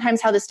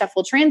sometimes how this stuff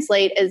will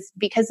translate is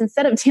because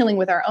instead of dealing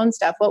with our own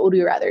stuff, what would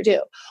we rather do?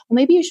 Well,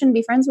 maybe you shouldn't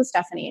be friends with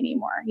Stephanie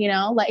anymore.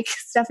 Like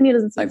Stephanie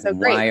doesn't seem so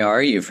great. Why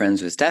are you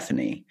friends with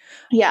Stephanie?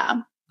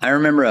 Yeah. I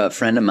remember a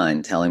friend of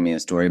mine telling me a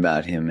story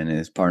about him and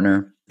his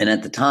partner. And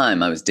at the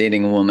time I was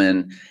dating a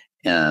woman.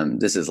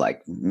 This is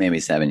like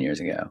maybe 7 years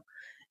ago.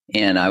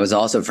 And I was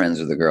also friends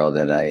with a girl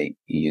that I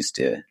used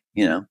to,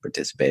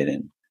 participate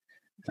in.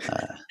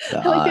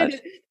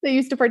 They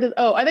used to participate.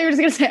 Oh, I thought you were just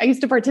going to say I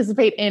used to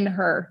participate in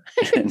her.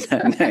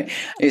 I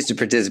used to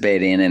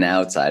participate in and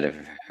outside of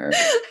her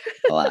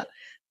a lot.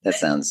 That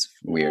sounds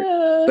weird.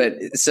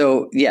 But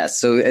so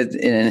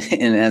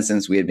in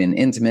essence, we had been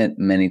intimate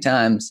many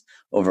times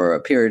over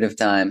a period of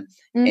time.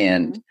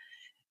 And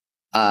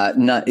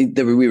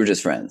we were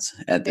just friends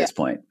at this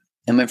point.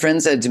 And my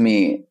friend said to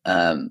me,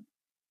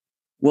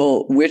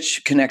 well,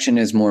 which connection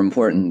is more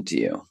important to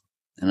you?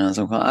 And I was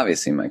like, well,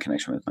 obviously my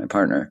connection with my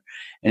partner.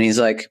 And he's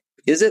like,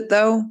 is it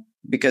though?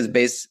 Because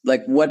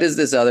what does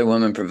this other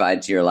woman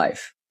provide to your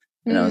life?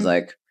 And I was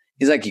like,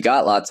 he's like, you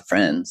got lots of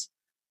friends.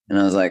 And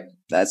I was like,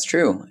 that's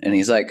true. And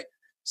he's like,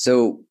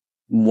 so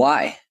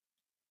why?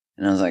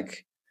 And I was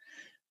like,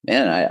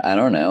 man, I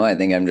don't know. I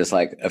think I'm just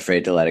like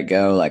afraid to let it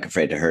go, like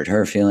afraid to hurt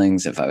her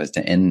feelings if I was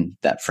to end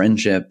that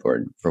friendship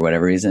or for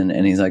whatever reason.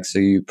 And he's like, so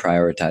you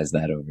prioritize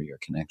that over your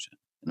connection.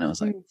 And I was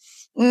like,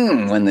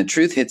 when the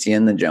truth hits you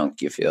in the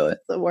junk, you feel it.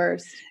 It's the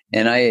worst.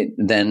 And I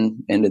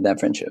then ended that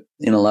friendship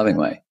in a loving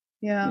way.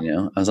 Yeah.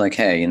 I was like,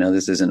 hey,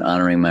 this isn't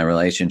honoring my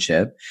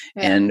relationship.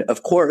 Yeah. And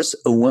of course,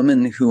 a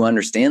woman who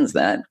understands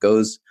that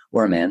goes,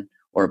 or a man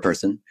or a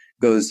person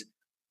goes,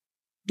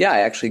 yeah, I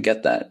actually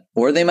get that.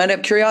 Or they might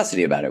have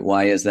curiosity about it.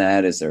 Why is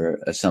that? Is there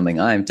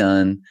something I've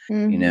done?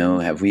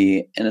 Have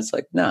we? And it's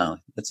like, no,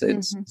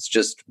 it's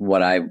just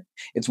what I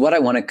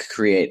want to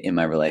create in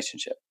my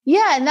relationship.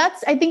 Yeah. And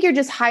I think you're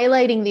just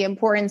highlighting the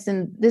importance,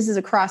 and this is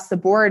across the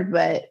board,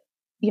 but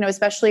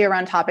especially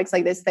around topics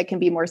like this that can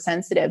be more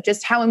sensitive,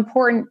 just how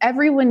important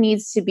everyone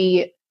needs to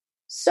be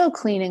so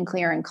clean and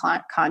clear and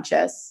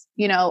conscious,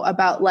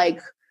 about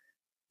like,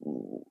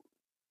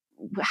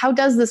 how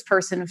does this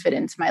person fit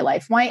into my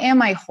life? Why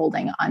am I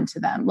holding on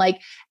to them?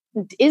 Like,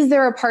 is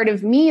there a part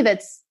of me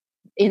that's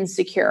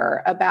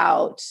insecure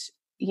about,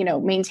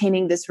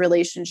 maintaining this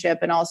relationship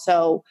and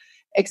also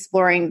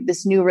exploring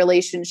this new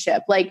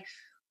relationship? Like,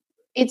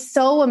 it's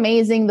so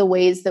amazing the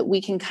ways that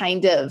we can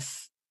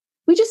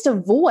we just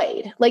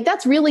avoid. Like,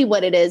 that's really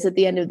what it is at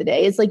the end of the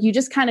day. It's like, you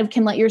just kind of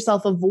can let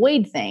yourself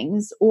avoid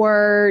things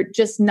or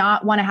just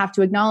not want to have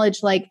to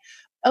acknowledge like,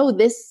 oh,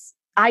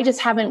 I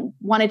just haven't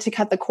wanted to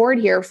cut the cord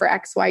here for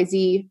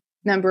XYZ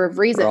number of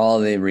reasons. For all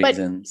the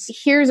reasons. But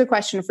here's a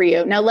question for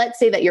you. Now, let's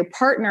say that your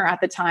partner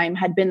at the time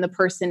had been the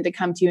person to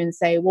come to you and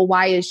say, well,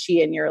 why is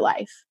she in your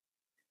life?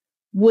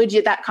 Would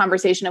that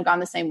conversation have gone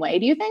the same way,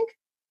 do you think?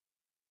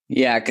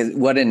 Yeah, because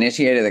what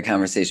initiated the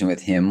conversation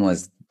with him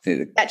was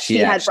that she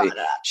had brought it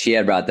up. She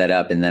had brought that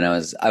up, and then I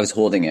was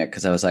holding it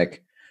because I was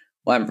like,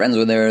 well, I'm friends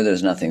with her.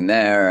 There's nothing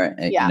there.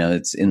 And,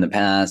 it's in the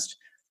past.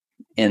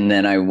 And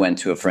then I went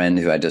to a friend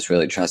who I just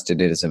really trusted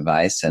his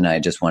advice, and I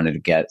just wanted to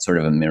get sort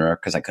of a mirror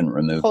because I couldn't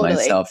remove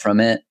myself from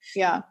it.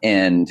 Yeah.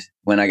 And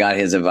when I got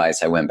his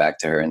advice, I went back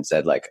to her and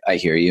said, like, I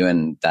hear you,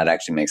 and that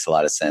actually makes a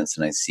lot of sense,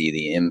 and I see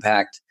the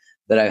impact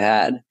that I've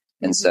had,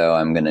 and so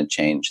I'm going to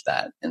change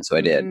that. And so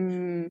I did.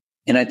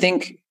 And I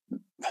think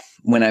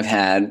when I've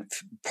had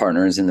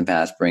partners in the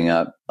past bring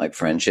up like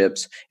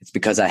friendships, it's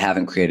because I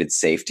haven't created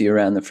safety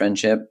around the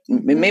friendship,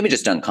 maybe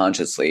just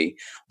unconsciously,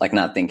 like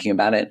not thinking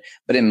about it.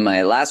 But in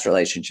my last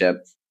relationship,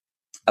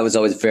 I was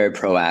always very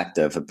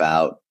proactive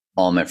about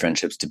all my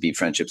friendships to be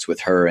friendships with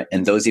her,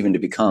 and those even to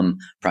become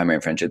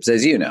primary friendships,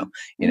 as you know,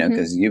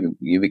 because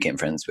you became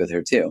friends with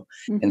her too.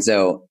 And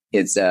so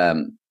it's,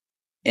 and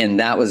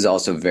that was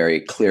also very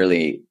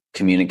clearly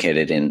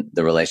communicated in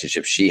the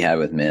relationship she had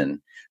with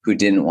men who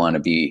didn't want to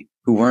be,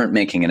 who weren't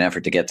making an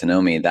effort to get to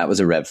know me. That was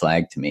a red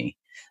flag to me,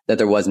 that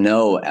there was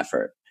no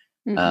effort,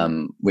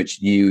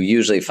 which you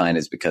usually find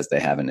is because they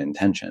have an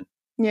intention.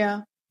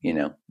 Yeah.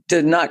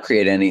 To not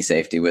create any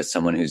safety with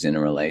someone who's in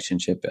a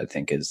relationship, I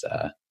think is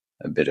a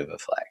bit of a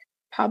flag.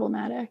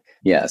 Problematic.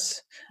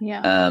 Yes.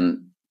 Yeah.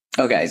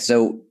 Okay.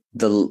 So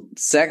the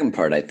second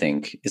part, I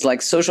think, is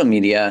like social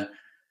media.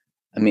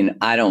 I mean,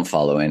 I don't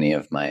follow any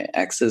of my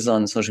exes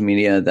on social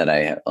media that I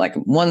have, like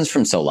ones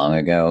from so long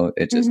ago.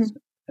 It just,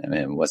 I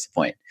mean, what's the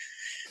point?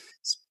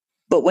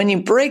 But when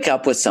you break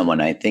up with someone,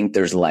 I think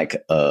there's like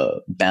a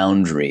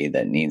boundary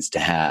that needs to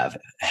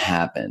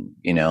happen,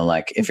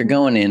 like if you're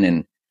going in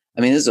and,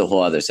 I mean, this is a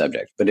whole other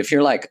subject, but if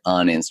you're like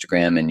on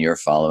Instagram and you're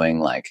following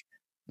like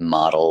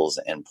models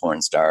and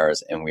porn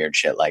stars and weird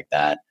shit like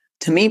that,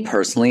 to me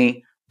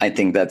personally, I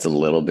think that's a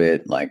little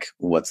bit like,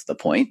 what's the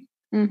point?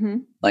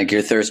 Like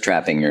you're thirst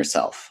trapping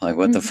yourself. Like,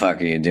 what the fuck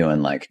are you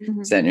doing? Like,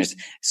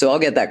 so I'll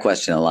get that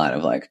question a lot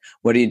of like,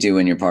 what do you do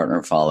when your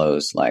partner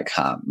follows like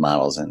hot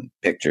models and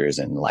pictures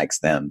and likes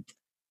them?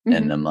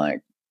 And I'm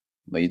like,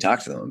 well, you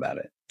talk to them about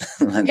it.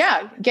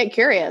 Yeah. Get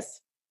curious.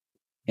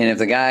 And if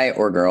the guy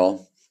or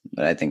girl,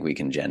 but I think we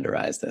can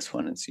genderize this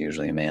one. It's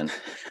usually a man.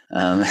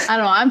 I don't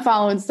know. I'm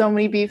following so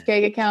many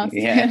beefcake accounts.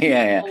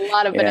 Yeah. A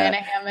lot of banana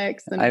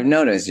hammocks. I've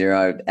noticed your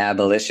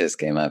Abolitious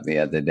came up the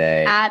other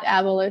day. At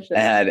Abolitious.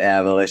 At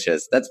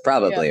Abolitious. That's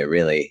probably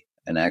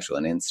an actual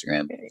on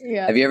Instagram.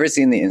 Yeah. Have you ever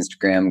seen the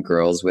Instagram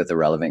girls with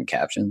irrelevant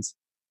captions?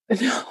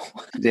 No.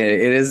 It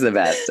is the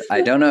best.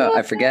 I don't know.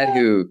 I forget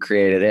who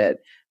created it,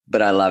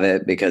 but I love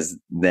it because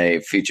they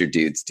feature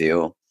dudes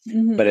too.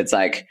 But it's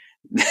like,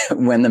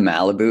 when the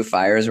Malibu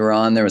fires were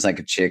on, there was like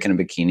a chick in a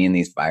bikini and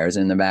these fires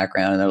in the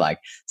background, and they're like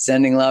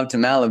sending love to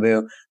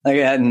Malibu. Like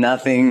it had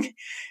nothing.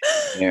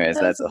 Anyways,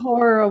 that's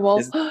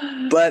horrible.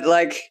 But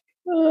like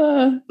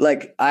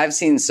I've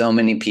seen so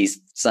many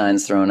peace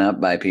signs thrown up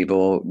by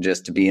people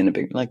just to be in a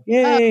big like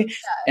yay,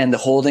 and the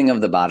holding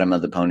of the bottom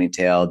of the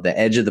ponytail, the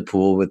edge of the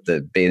pool with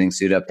the bathing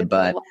suit up the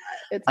butt.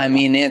 I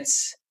mean,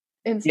 it's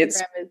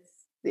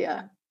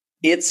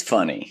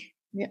funny.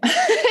 Yeah.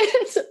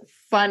 It's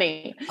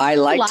funny. I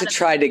like to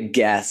try to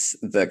guess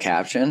the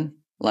caption,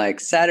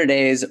 like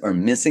Saturdays or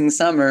missing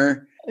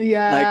summer.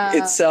 Yeah.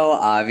 Like it's so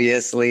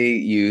obviously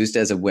used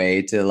as a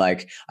way to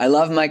like, I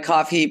love my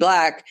coffee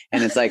black.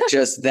 And it's like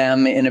just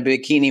them in a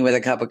bikini with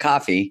a cup of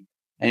coffee.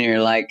 And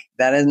you're like,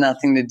 that has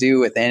nothing to do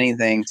with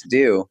anything to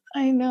do.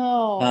 I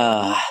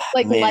know.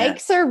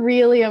 Likes are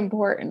really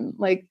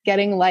important. Like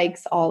getting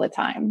likes all the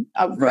time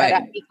at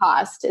any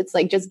cost. It's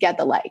like, just get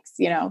the likes,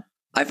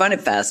 I find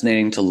it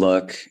fascinating to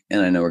look,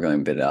 and I know we're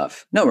going a bit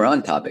off. No, we're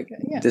on topic.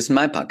 Yeah. This is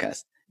my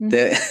podcast.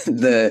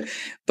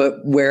 But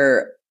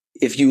where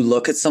if you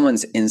look at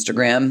someone's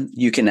Instagram,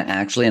 you can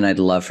actually, and I'd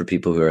love for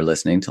people who are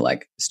listening to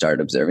like start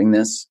observing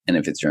this. And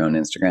if it's your own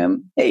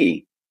Instagram,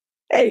 hey,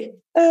 I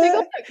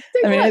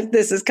mean, if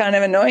this is kind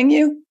of annoying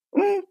you,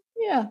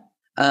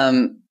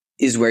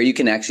 is where you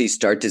can actually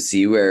start to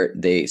see where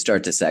they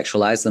start to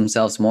sexualize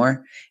themselves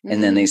more.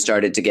 And then they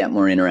started to get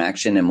more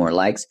interaction and more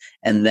likes.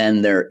 And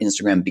then their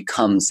Instagram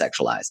becomes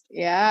sexualized.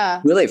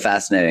 Yeah. Really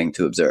fascinating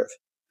to observe.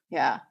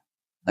 Yeah.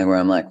 Like where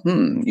I'm like,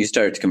 you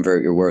started to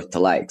convert your worth to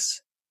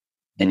likes.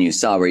 And you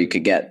saw where you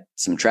could get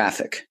some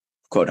traffic,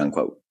 quote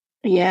unquote.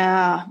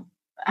 Yeah.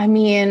 I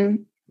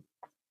mean,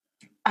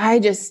 I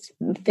just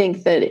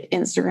think that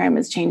Instagram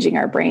is changing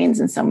our brains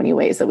in so many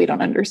ways that we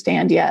don't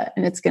understand yet.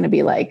 And it's going to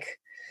be like,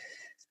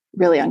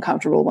 really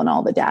uncomfortable when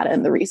all the data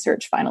and the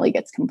research finally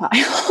gets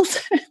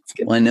compiled.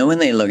 Well, I know when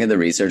they look at the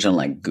research on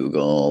like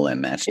Google and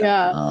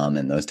Match.com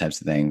and those types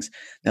of things,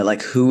 that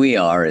like who we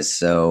are is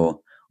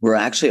so, we're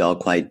actually all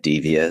quite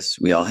devious.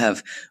 We all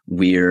have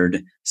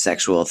weird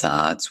sexual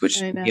thoughts,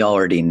 which we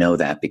already know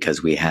that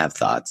because we have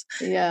thoughts.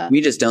 Yeah. We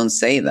just don't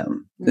say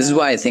them. This is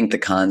why I think the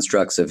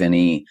constructs of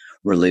any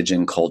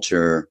religion,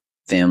 culture,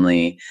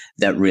 family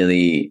that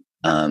really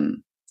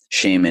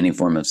shame any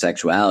form of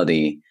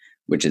sexuality,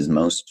 which is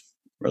most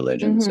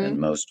religions and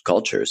most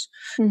cultures.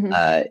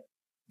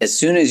 As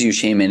soon as you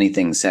shame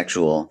anything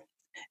sexual,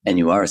 and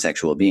you are a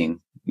sexual being,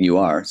 you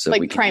are. So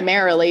like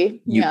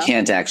primarily, you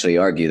can't actually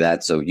argue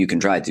that. So you can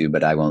try to,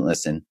 but I won't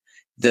listen.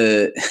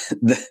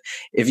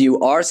 If you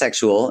are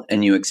sexual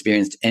and you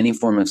experienced any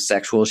form of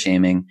sexual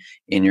shaming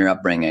in your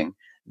upbringing,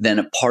 then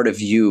a part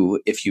of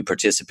you, if you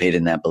participate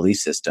in that belief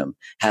system,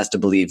 has to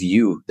believe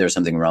there's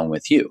something wrong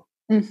with you.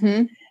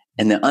 And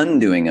the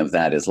undoing of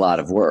that is a lot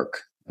of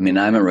work. I mean,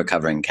 I'm a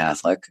recovering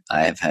Catholic.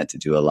 I have had to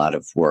do a lot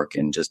of work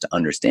in just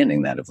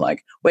understanding that of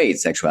like, wait,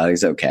 sexuality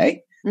is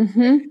okay.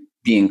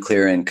 Being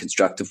clear and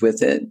constructive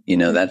with it,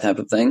 that type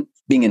of thing.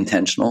 Being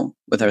intentional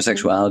with our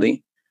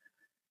sexuality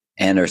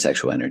and our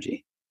sexual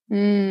energy.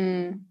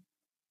 Yeah.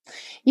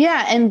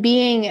 And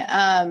being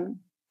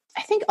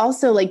I think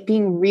also like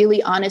being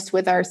really honest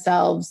with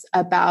ourselves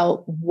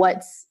about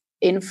what's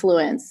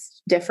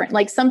influenced different,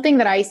 like something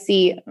that I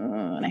see,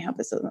 and I hope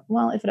this doesn't,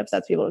 well, if it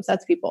upsets people, it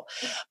upsets people.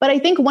 But I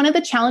think one of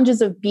the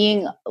challenges of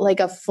being like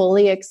a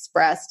fully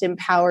expressed,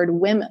 empowered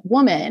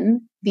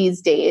woman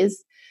these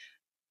days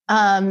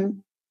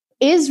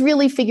is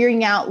really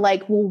figuring out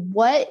like, well,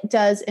 what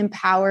does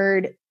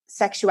empowered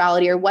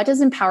sexuality or what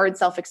does empowered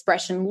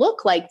self-expression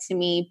look like to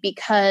me?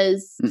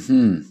 Because,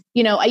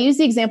 you know, I use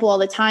the example all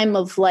the time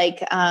of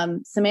like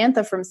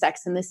Samantha from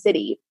Sex and the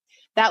City.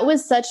 That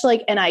was such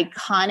like an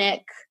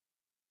iconic,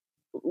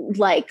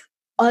 like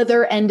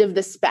other end of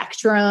the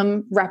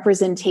spectrum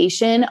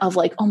representation of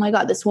like, oh my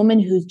God, this woman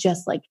who's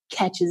just like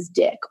catches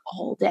dick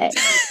all day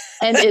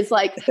and is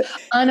like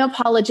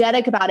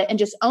unapologetic about it and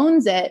just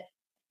owns it.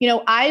 You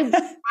know, I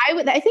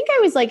think I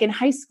was like in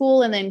high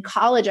school and then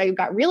college, I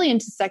got really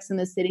into Sex and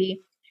the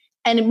City.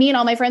 And me and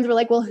all my friends were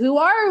like, well, who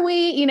are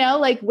we? You know,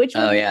 like which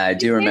one? Oh yeah, I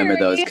do remember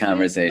those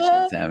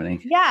conversations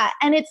happening. Yeah.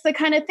 And it's the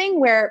kind of thing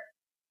where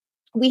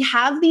we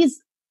have these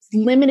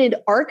limited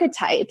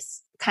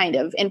archetypes kind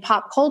of in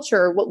pop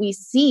culture, what we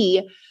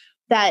see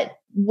that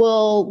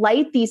will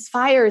light these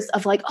fires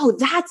of like, oh,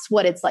 that's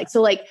what it's like.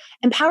 So like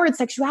empowered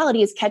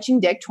sexuality is catching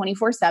dick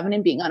 24/7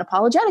 and being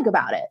unapologetic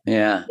about it.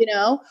 Yeah. You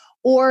know,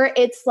 or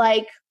it's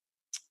like,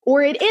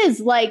 or it is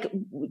like,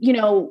 you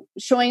know,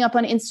 showing up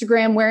on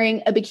Instagram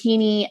wearing a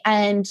bikini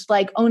and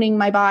like owning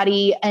my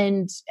body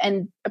and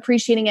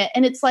appreciating it.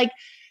 And it's like,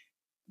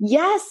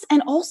 yes.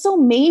 And also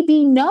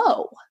maybe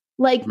no,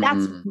 like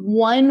that's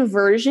one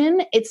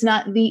version. It's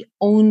not the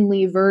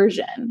only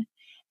version.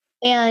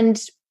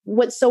 And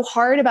what's so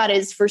hard about it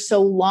is for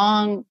so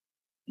long,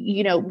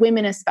 you know,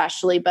 women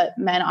especially, but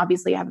men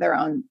obviously have their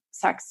own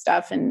sex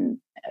stuff and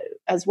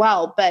as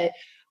well. But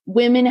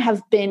women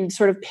have been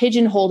sort of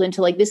pigeonholed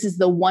into like, this is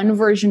the one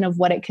version of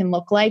what it can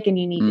look like. And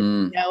you need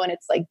to know, and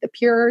it's like the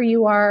purer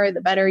you are,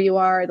 the better you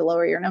are, the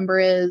lower your number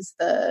is,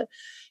 the,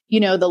 you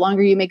know, the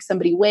longer you make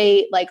somebody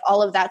wait, like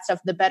all of that stuff,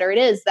 the better it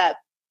is. That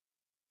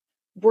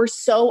we're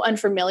so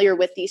unfamiliar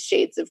with these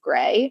shades of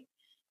gray.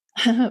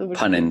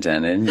 Pun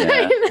intended.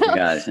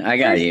 Yeah. I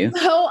got you.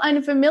 So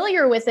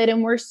unfamiliar with it.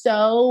 And we're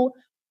so,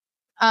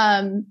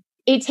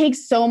 it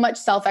takes so much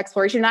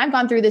self-exploration. And I've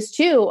gone through this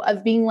too,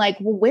 of being like,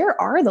 well,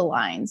 where are the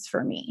lines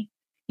for me?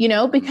 You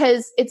know,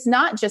 because it's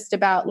not just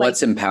about like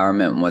what's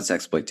empowerment and what's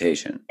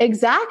exploitation.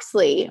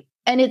 Exactly.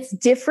 And it's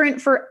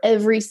different for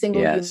every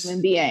single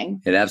human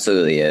being. It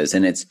absolutely is.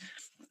 And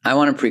I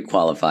want to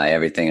pre-qualify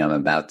everything I'm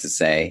about to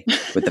say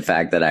with the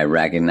fact that I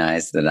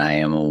recognize that I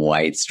am a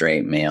white,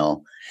 straight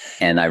male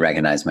and I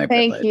recognize my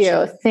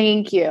privilege.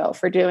 Thank you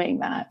for doing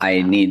that.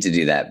 I need to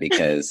do that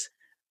because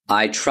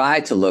I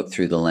try to look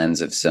through the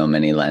lens of so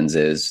many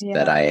lenses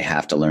that I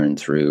have to learn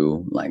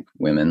through, like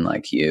women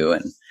like you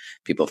and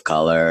people of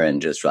color,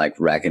 and just like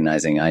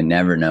recognizing I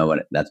never know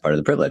what that's part of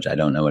the privilege. I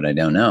don't know what I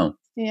don't know.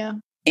 Yeah.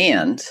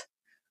 And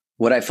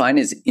what I find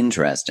is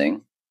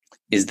interesting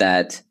is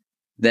that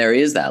there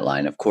is that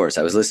line. Of course,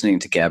 I was listening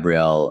to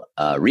Gabrielle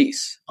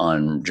Reese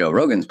on Joe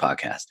Rogan's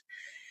podcast.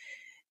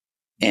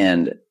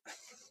 And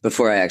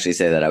before I actually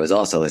say that, I was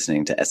also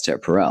listening to Esther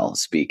Perel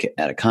speak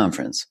at a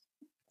conference.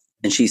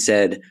 And she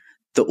said,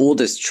 the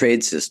oldest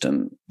trade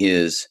system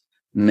is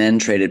men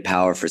traded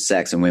power for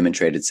sex and women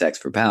traded sex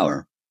for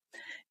power.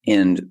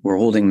 And we're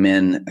holding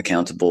men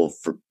accountable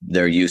for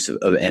their use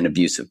of and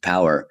abuse of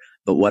power.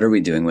 But what are we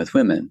doing with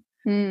women?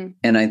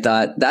 And I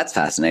thought, that's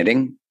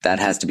fascinating. That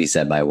has to be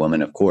said by a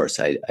woman, of course.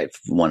 I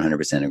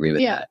 100% agree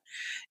with that.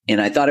 And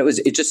I thought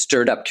it just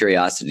stirred up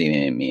curiosity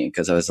in me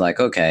because I was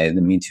like, okay,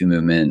 the Me Too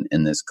movement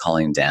and this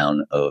calling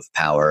down of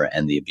power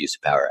and the abuse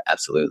of power,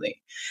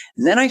 absolutely.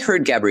 And then I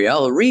heard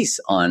Gabrielle Reese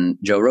on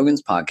Joe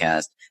Rogan's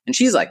podcast, and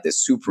she's like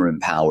this super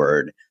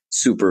empowered,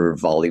 super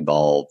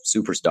volleyball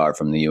superstar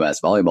from the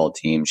U.S. volleyball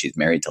team. She's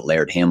married to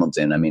Laird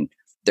Hamilton. I mean,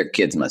 their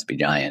kids must be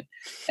giant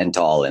and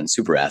tall and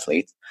super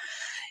athletes.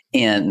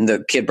 And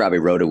the kid probably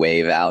rode a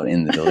wave out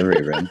in the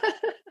delivery room.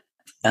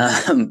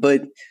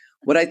 But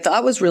what I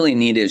thought was really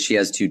neat is she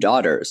has 2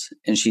 daughters.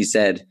 And she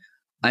said,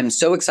 I'm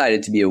so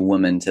excited to be a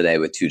woman today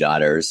with 2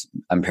 daughters.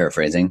 I'm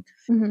paraphrasing.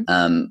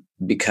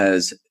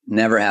 Because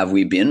never have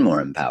we been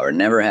more empowered.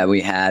 Never have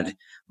we had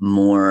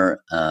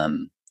more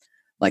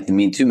like the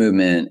Me Too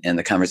movement and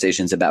the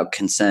conversations about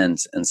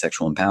consent and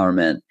sexual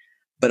empowerment.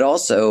 But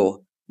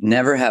also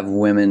never have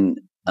women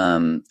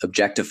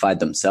objectified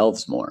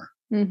themselves more.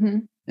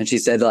 And she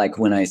said, like,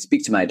 when I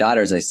speak to my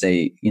daughters, I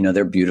say, you know,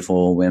 they're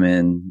beautiful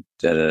women,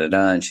 da, da, da,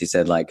 da. And she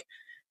said, like,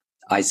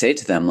 I say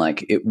to them,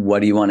 like, what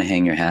do you want to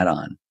hang your hat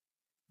on?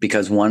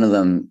 Because one of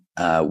them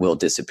will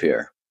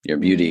disappear, your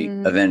beauty,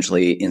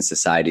 eventually in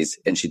societies.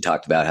 And she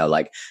talked about how,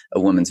 like, a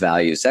woman's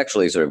value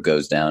sexually sort of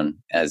goes down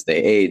as they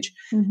age.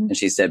 And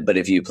she said, but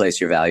if you place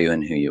your value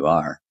in who you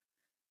are,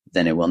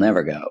 then it will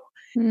never go.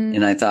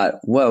 And I thought,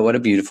 whoa, what a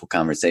beautiful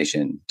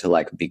conversation to,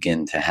 like,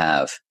 begin to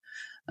have.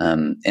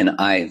 And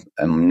I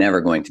am never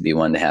going to be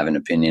one to have an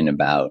opinion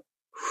about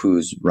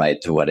who's right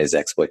to what is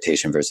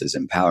exploitation versus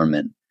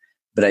empowerment.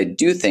 But I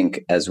do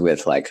think, as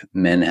with like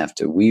men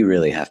we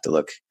really have to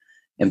look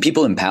and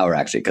people in power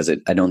actually, because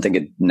I don't think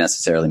it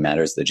necessarily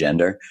matters the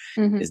gender,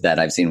 is that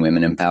I've seen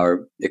women in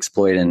power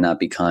exploit and not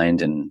be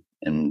kind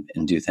and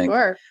do things.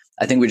 Sure.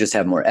 I think we just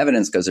have more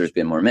evidence because there's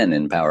been more men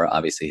in power,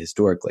 obviously,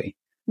 historically.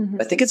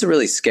 I think it's a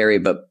really scary,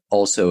 but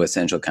also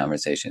essential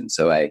conversation.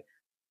 So I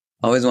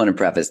always want to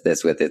preface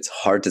this with, it's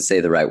hard to say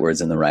the right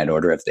words in the right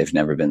order if they've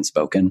never been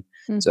spoken.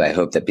 So I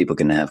hope that people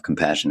can have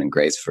compassion and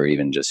grace for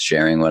even just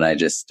sharing what I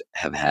just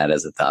have had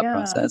as a thought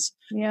process.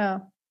 Yeah.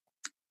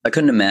 I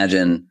couldn't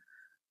imagine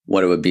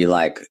what it would be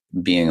like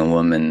being a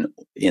woman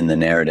in the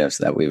narratives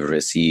that we've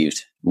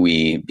received,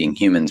 we being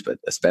humans, but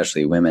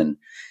especially women.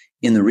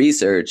 In the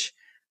research,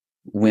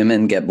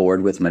 women get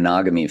bored with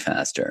monogamy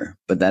faster,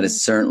 but that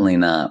is certainly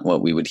not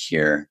what we would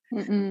hear.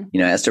 You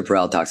know, Esther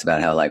Perel talks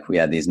about how like we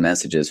had these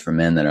messages for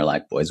men that are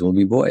like, boys will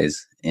be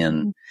boys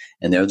and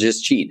they'll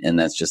just cheat. And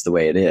that's just the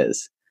way it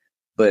is.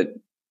 But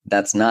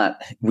that's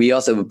not, we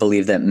also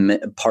believe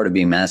that part of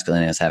being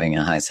masculine is having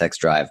a high sex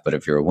drive. But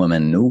if you're a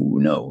woman,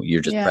 no,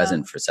 you're just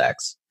present for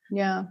sex.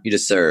 Yeah. You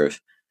just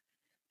serve.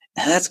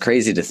 And that's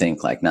crazy to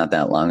think, like not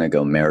that long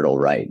ago, marital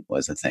right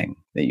was a thing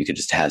that you could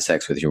just have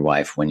sex with your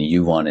wife when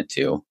you wanted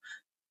to,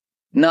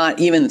 not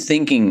even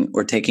thinking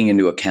or taking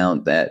into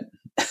account that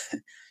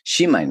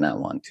she might not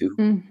want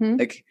to.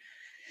 Like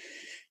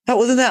that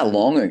wasn't that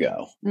long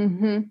ago.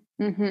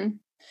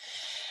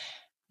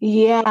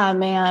 Yeah,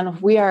 man,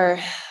 we are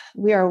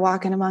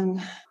walking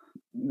among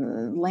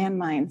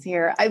landmines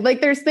here.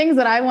 There's things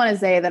that I want to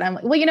say that I'm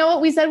like, well, you know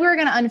what? We said we were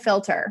going to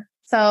unfilter.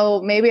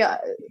 So maybe.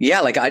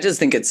 Like, I just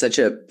think it's such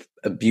a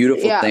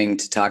beautiful thing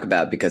to talk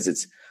about because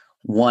it's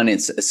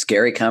a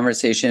scary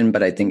conversation,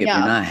 but I think if you're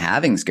not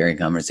having scary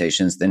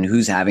conversations, then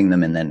who's having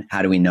them? And then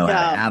how do we know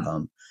how to have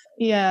them?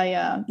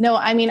 Yeah. No,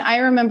 I mean, I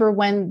remember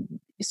when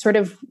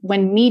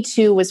Me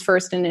Too was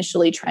first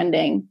initially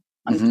trending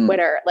on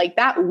Twitter, like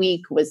that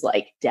week was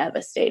like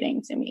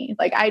devastating to me.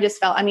 Like I just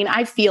felt, I mean,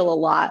 I feel a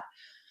lot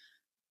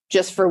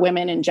just for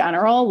women in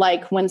general.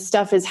 Like when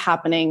stuff is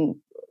happening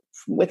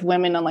with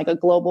women on like a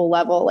global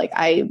level, like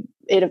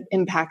it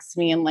impacts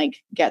me and like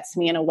gets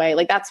me in a way,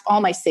 like that's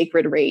all my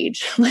sacred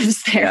rage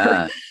lives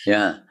there.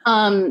 Yeah.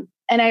 And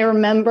I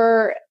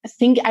remember,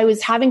 I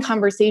was having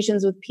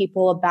conversations with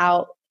people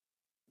about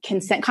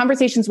consent,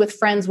 conversations with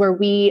friends where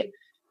we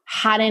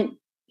hadn't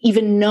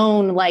even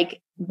known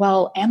like,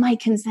 well, am I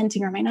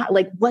consenting or am I not?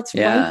 Like what's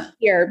right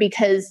here?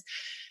 Because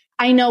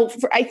I know,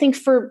 I think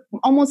for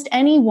almost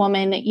any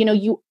woman, you know,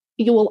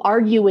 you will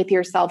argue with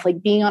yourself,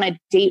 like being on a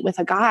date with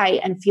a guy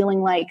and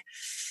feeling like,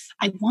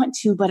 I want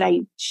to, but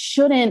I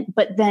shouldn't,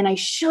 but then I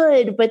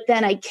should, but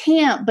then I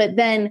can't, but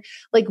then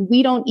like,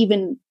 we don't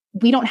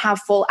have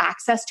full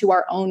access to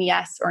our own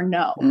yes or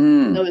no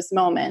in those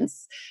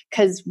moments.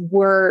 Cause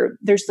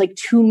there's like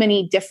too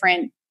many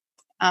different,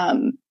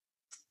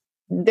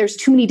 there's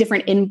too many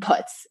different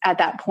inputs at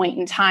that point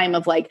in time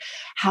of like,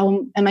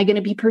 how am I going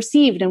to be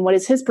perceived? And what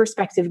is his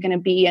perspective going to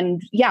be?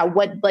 And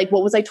what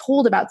was I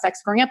told about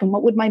sex growing up? And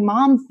what would my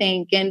mom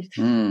think? And,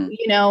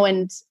 you know,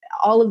 and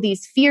all of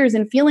these fears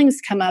and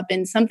feelings come up,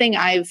 and something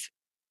I've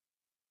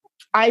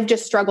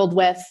just struggled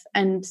with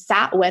and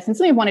sat with, and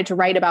something I wanted to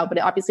write about, but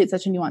obviously it's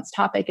such a nuanced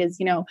topic, is,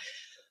 you know,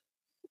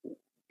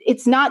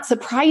 it's not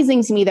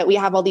surprising to me that we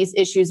have all these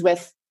issues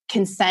with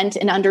consent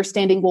and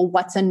understanding, well,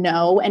 what's a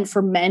no? And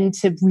for men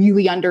to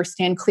really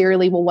understand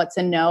clearly, well, what's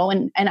a no?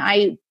 And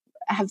I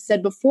have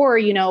said before,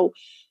 you know,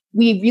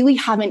 we really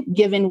haven't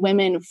given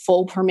women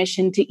full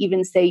permission to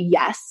even say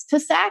yes to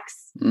sex.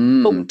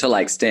 To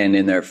like stand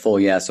in their full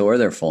yes or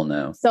their full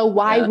no. So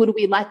why would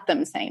we let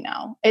them say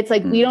no? It's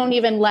like, we don't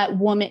even let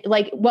women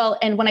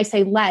and when I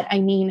say let, I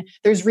mean,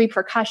 there's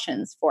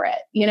repercussions for it,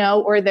 you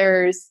know, or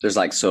there's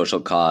like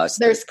social costs.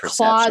 There's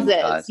clauses.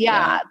 Costs,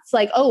 It's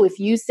like, oh, if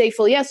you say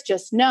full yes,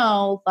 just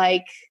no,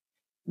 like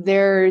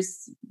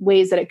there's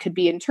ways that it could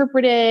be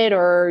interpreted,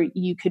 or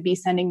you could be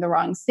sending the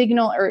wrong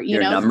signal, or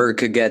your number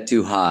could get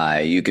too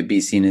high. You could be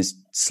seen as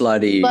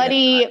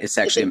slutty,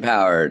 sexually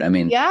empowered. I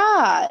mean,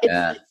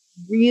 it's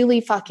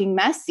really fucking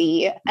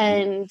messy.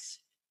 And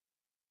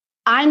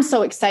I'm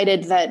so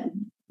excited that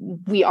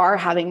we are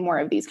having more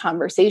of these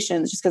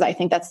conversations, just because I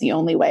think that's the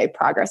only way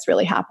progress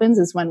really happens,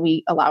 is when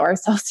we allow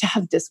ourselves to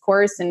have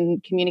discourse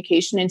and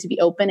communication and to be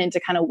open and to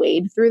kind of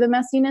wade through the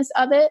messiness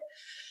of it.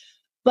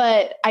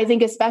 But I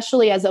think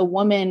especially as a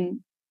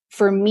woman,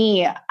 for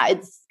me,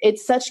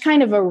 it's such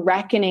kind of a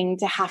reckoning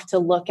to have to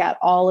look at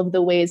all of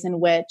the ways in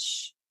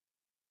which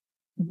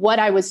what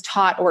I was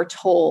taught or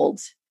told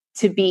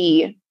to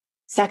be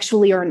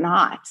sexually or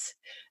not.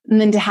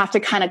 And then to have to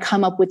kind of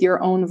come up with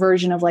your own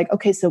version of like,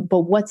 okay, so,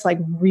 but what's like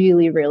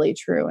really, really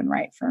true and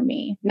right for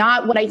me?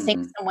 Not what I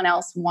think someone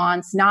else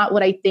wants, not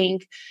what I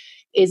think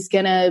is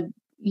going to,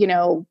 you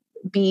know,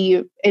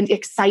 be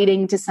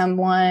exciting to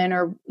someone,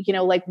 or, you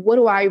know, like, what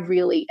do I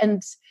really,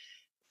 and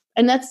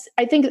And that's,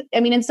 I think, I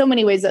mean, in so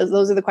many ways,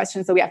 those are the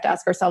questions that we have to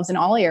ask ourselves in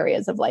all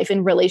areas of life,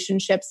 in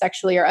relationships,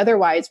 sexually or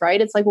otherwise, right?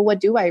 It's like, well, what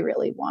do I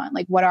really want?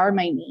 Like, what are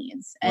my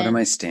needs? What are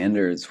my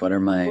standards? What are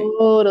my...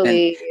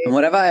 Totally. And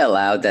what have I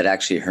allowed that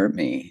actually hurt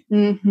me?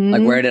 Mm-hmm.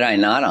 Like, where did I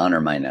not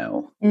honor my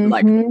no? Mm-hmm.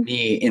 Like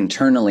me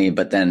internally,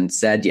 but then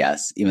said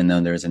yes, even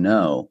though there's a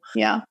no.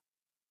 Yeah.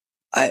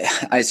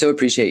 I so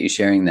appreciate you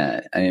sharing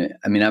that.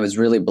 I mean, I was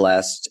really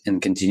blessed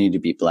and continue to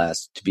be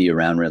blessed to be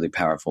around really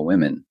powerful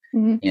women.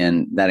 Mm-hmm.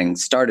 And that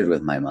started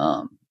with my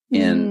mom.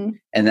 And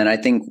then I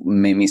think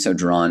made me so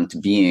drawn to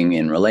being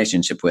in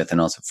relationship with and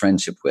also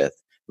friendship with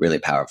really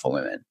powerful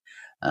women.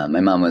 My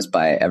mom was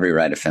by every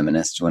right a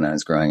feminist when I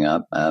was growing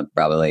up,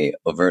 probably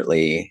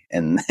overtly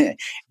and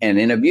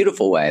in a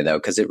beautiful way, though,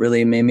 because it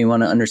really made me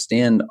want to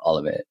understand all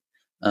of it.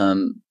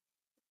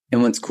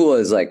 And what's cool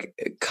is like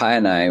Kai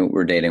and I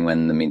were dating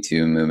when the Me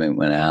Too movement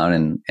went out.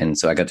 And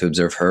so I got to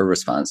observe her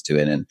response to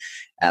it and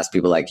ask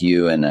people like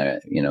you and,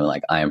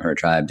 like I Am Her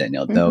Tribe,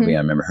 Danielle Dobie. I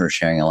remember her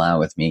sharing a lot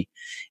with me.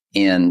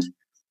 And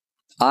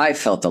I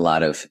felt a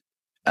lot of,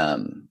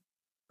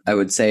 I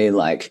would say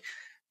like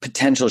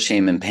potential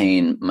shame and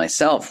pain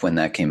myself when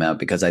that came out,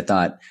 because I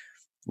thought,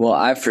 well,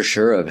 I for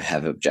sure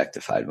have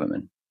objectified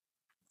women.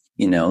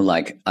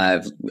 Like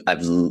I've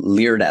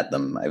leered at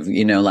them. I've,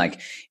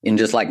 like in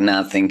just like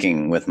not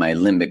thinking with my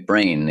limbic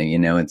brain,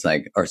 it's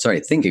like,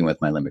 thinking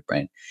with my limbic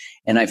brain.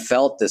 And I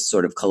felt this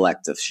sort of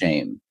collective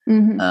shame.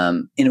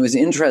 And it was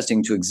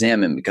interesting to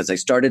examine because I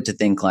started to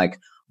think like,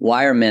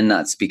 why are men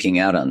not speaking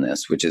out on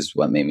this? Which is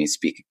what made me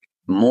speak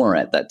more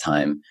at that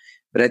time.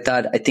 But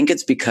I think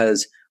it's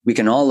because we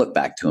can all look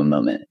back to a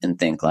moment and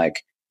think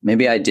like,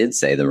 maybe I did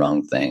say the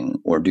wrong thing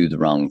or do the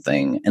wrong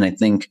thing. And I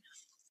think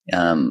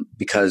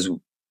because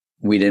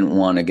we didn't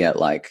want to get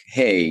like,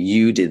 hey,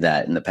 you did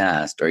that in the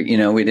past, or,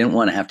 we didn't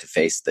want to have to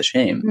face the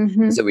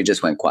shame. So we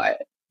just went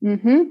quiet.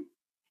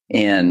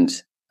 And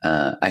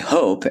I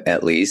hope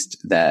at least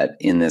that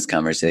in this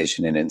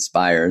conversation, it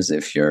inspires,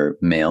 if you're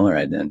male or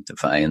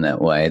identify in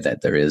that way,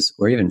 that there is,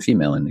 or even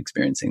female and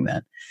experiencing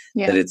that,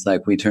 that it's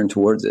like we turn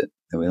towards it,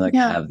 that we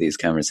have these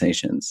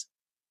conversations.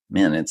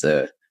 Man,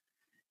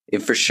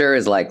 it for sure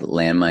is like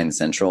landmine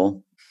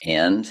central.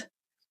 And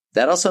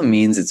that also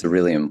means it's a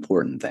really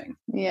important thing.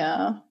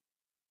 Yeah.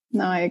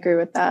 No, I agree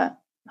with that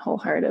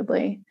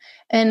wholeheartedly.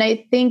 And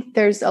I think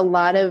there's a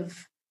lot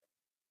of,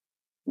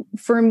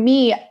 for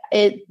me,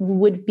 it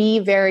would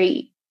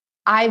be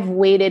I've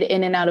waded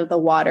in and out of the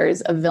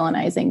waters of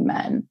villainizing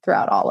men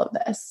throughout all of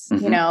this,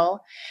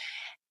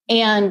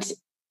 and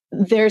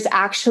there's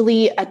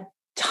actually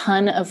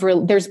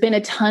there's been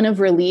a ton of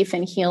relief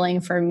and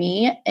healing for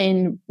me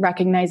in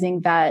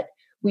recognizing that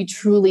we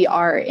truly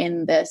are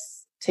in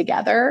this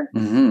together,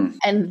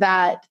 and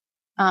that,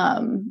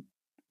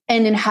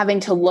 and in having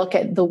to look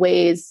at the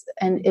ways,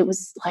 and it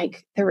was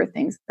like, there were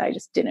things that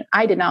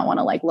I did not want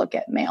to like look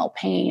at male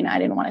pain. I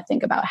didn't want to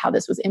think about how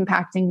this was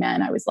impacting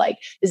men. I was like,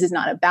 this is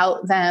not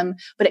about them,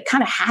 but it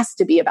kind of has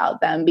to be about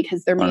them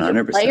because they're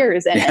major 100%.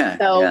 Players in it.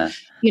 So,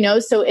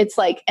 so it's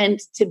like, and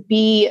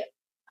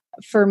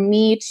for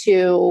me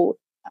to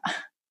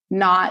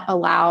not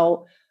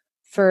allow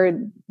for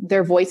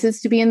their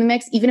voices to be in the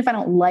mix, even if I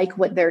don't like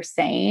what they're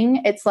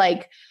saying, it's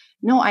like,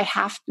 no,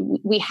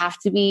 we have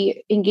to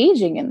be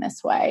engaging in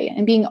this way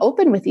and being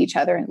open with each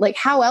other. Like,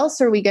 how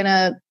else are we going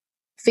to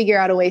figure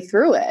out a way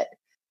through it?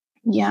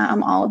 Yeah,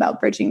 I'm all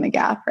about bridging the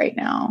gap right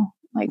now.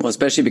 Well,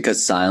 especially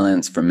because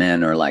silence for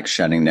men or like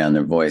shutting down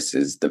their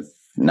voices,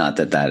 not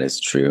that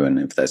is true. And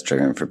if that's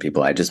triggering for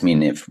people, I just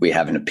mean if we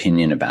have an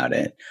opinion about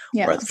it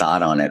or a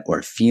thought on it or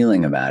a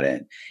feeling about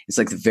it, it's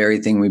like the very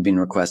thing we've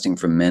been requesting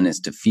from men is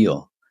to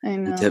feel,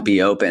 to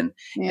be open.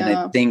 Yeah. And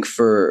I think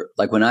for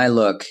like when I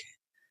look,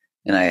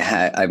 and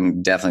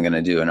I'm definitely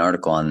going to do an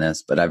article on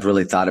this, but I've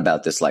really thought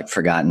about this like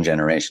forgotten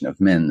generation of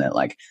men that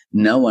like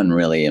no one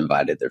really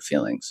invited their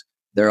feelings.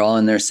 They're all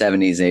in their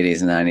 70s,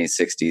 80s,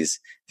 90s, 60s,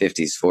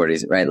 50s,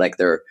 40s, right? Like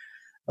they're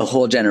a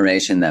whole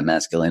generation that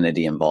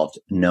masculinity involved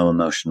no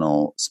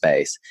emotional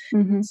space.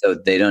 So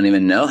they don't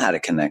even know how to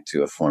connect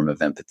to a form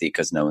of empathy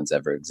because no one's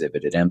ever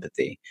exhibited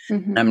empathy.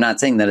 I'm not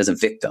saying that as a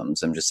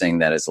victims. I'm just saying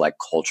that as like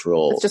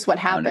cultural it's just what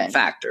happened.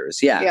 Factors.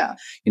 Yeah.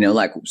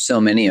 Like so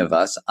many of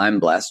us, I'm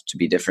blessed to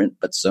be different,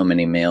 but so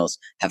many males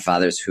have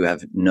fathers who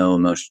have no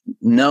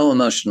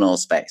emotional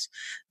space.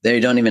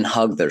 They don't even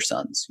hug their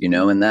sons,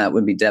 and that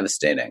would be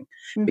devastating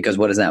because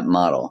what does that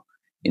model?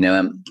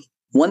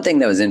 One thing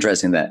that was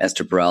interesting that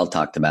Esther Perel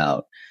talked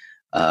about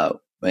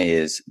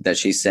is that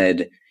she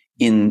said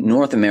in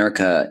North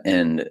America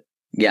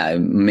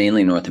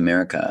mainly North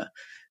America,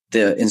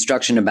 the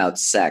instruction about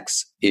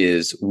sex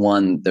is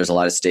one, there's a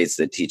lot of states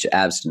that teach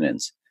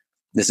abstinence.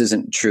 This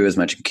isn't true as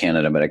much in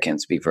Canada, but I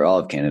can't speak for all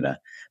of Canada.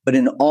 But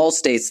in all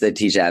states that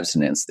teach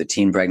abstinence, the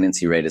teen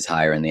pregnancy rate is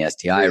higher and the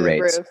STI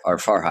rates are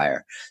far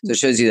higher. So it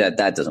shows you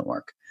that doesn't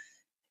work.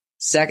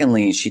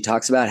 Secondly, she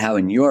talks about how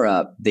in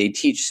Europe, they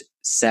teach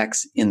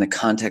sex in the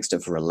context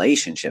of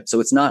relationship. So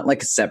it's not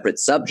like a separate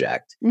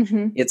subject.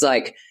 It's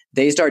like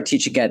they start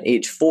teaching at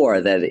age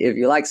 4 that if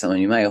you like someone,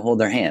 you might hold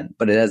their hand,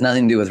 but it has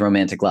nothing to do with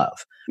romantic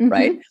love,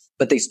 right?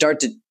 but they start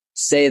to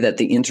say that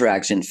the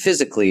interaction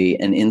physically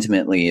and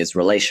intimately is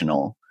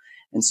relational.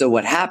 And so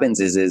what happens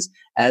is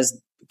as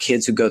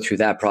kids who go through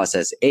that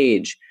process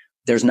age,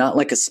 there's not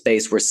like a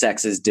space where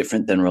sex is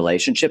different than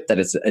relationship, that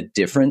it's a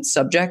different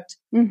subject.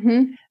 Mm-hmm.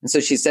 And so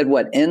she said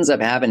what ends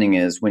up happening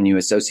is when you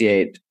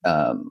associate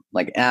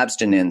like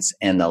abstinence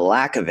and the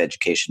lack of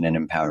education and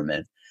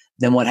empowerment,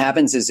 then what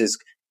happens is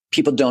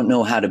people don't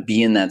know how to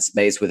be in that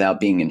space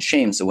without being in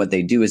shame. So what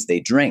they do is they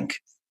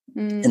drink.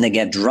 And they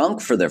get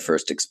drunk for their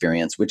first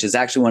experience, which is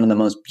actually one of the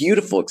most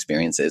beautiful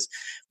experiences,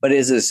 but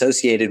is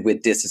associated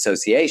with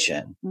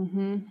disassociation.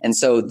 Mm-hmm. And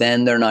so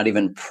then they're not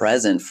even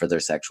present for their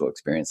sexual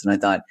experience. And I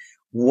thought,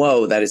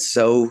 whoa, that is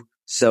so,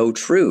 so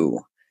true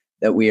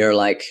that we are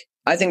like,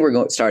 I think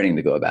we're starting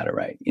to go about it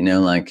right. You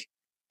know, like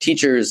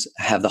teachers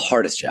have the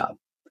hardest job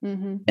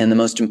Mm-hmm. and the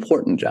most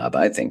important job,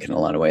 I think, in a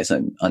lot of ways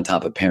on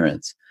top of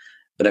parents.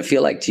 But I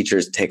feel like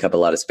teachers take up a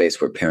lot of space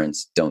where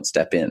parents don't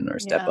step in or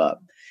step up.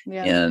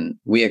 Yeah. And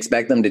we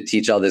expect them to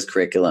teach all this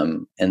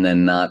curriculum and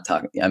then not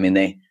talk. I mean,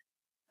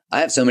 I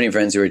have so many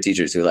friends who are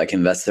teachers who like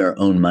invest their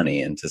own money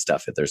into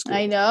stuff at their school.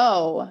 I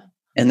know.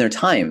 And their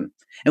time.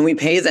 And we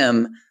pay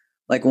them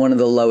like one of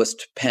the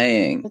lowest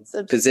paying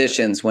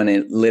positions when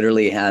it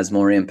literally has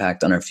more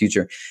impact on our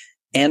future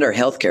and our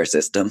healthcare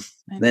system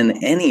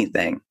than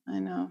anything. I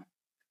know.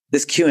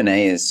 This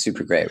Q&A is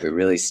super great. We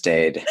really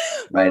stayed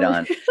right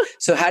on.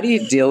 So how do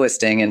you deal with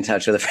staying in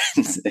touch with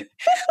friends?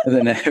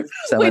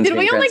 Wait, did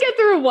we only get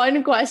through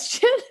one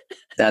question?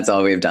 That's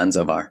all we've done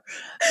so far.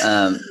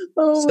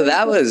 So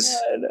that was,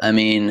 I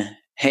mean,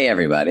 hey,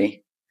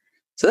 everybody.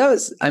 So that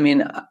was, I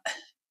mean.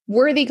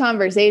 Worthy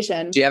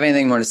conversation. Do you have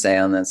anything more to say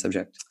on that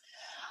subject?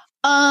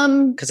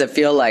 Because I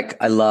feel like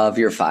I love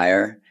your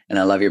fire. And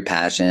I love your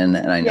passion.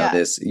 And I know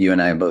this, you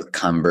and I both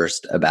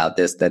conversed about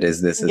this.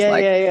 This is an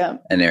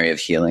area of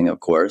healing, of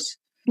course.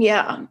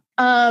 Yeah.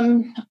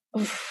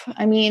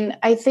 I mean,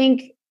 I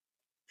think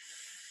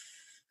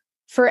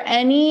so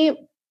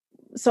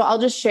I'll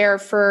just share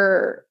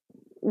for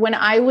when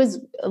I was,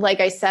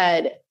 like I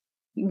said,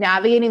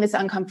 navigating this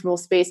uncomfortable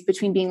space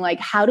between being like,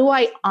 how do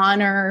I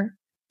honor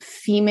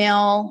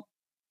female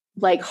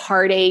like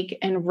heartache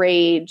and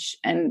rage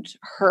and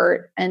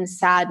hurt and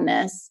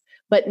sadness,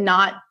 but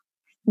not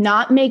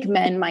make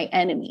men my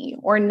enemy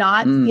or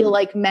not feel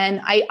like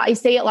men. I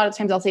say a lot of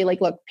times, I'll say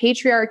like, look,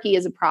 patriarchy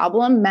is a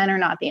problem. Men are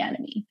not the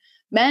enemy.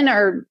 Men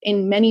are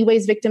in many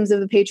ways victims of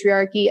the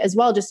patriarchy as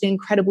well, just in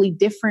incredibly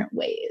different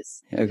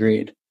ways.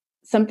 Agreed.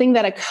 Something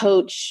that a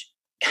coach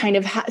kind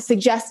of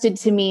suggested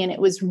to me, and it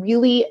was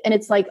really, and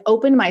it's like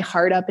opened my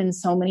heart up in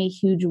so many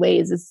huge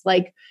ways. It's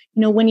like,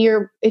 you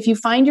know, if you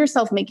find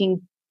yourself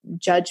making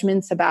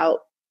judgments about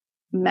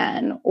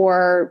men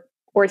or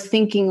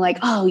thinking like,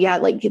 oh yeah,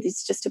 like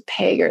it's just a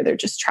pig or they're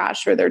just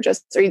trash or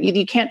or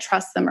you can't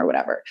trust them or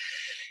whatever.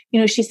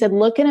 You know, she said,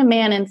 look at a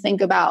man and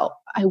think about,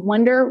 I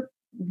wonder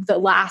the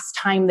last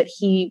time that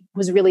he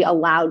was really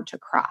allowed to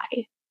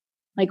cry.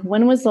 Like,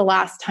 when was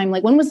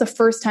the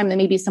first time that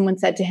maybe someone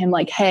said to him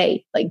like,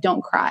 hey, like,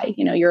 don't cry,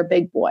 you know, you're a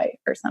big boy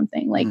or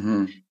something. Like,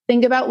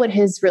 think about what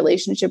his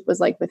relationship was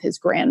like with his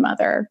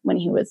grandmother when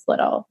he was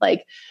little.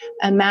 Like,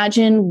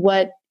 imagine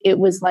what it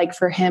was like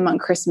for him on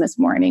Christmas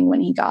morning when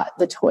he got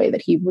the toy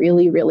that he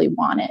really, really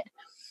wanted.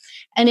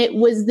 And it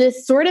was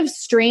this sort of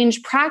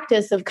strange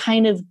practice of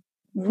kind of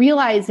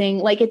realizing,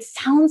 like, it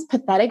sounds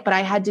pathetic, but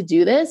I had to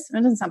do this. It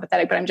doesn't sound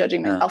pathetic, but I'm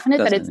judging myself in it.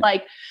 That it's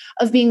like,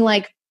 of being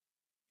like,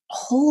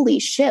 holy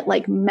shit,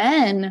 like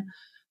men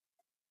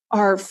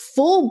are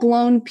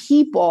full-blown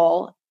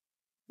people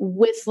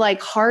with like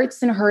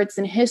hearts and hurts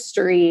and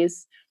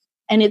histories.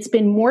 And it's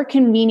been more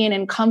convenient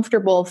and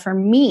comfortable for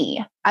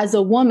me as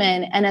a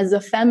woman and as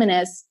a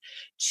feminist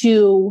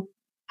to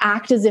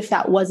act as if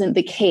that wasn't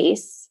the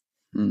case,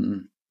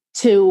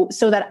 so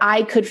that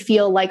I could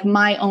feel like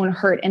my own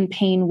hurt and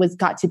pain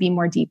got to be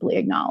more deeply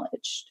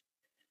acknowledged.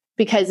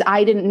 Because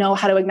I didn't know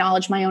how to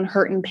acknowledge my own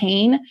hurt and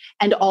pain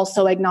and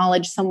also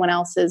acknowledge someone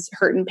else's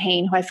hurt and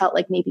pain who I felt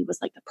like maybe was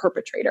like the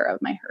perpetrator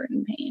of my hurt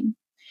and pain.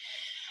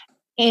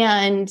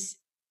 And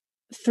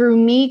through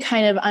me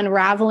kind of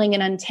unraveling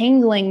and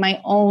untangling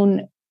my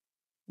own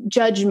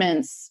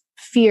judgments,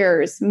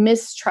 fears,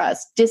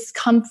 mistrust,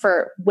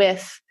 discomfort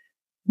with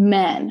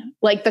men,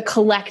 like the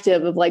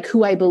collective of like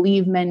who I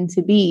believe men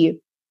to be,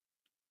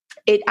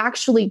 it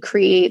actually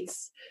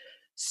creates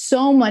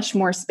so much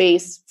more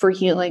space for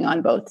healing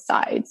on both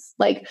sides.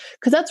 Like,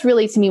 because that's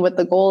really to me what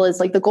the goal is.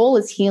 Like, the goal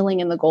is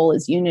healing and the goal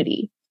is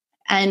unity.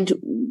 And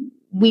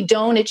we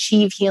don't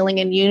achieve healing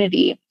and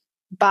unity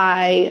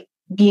by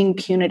being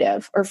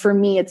punitive. Or for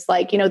me, it's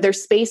like, you know,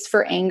 there's space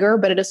for anger,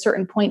 but at a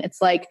certain point,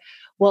 it's like,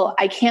 well,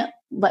 I can't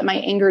let my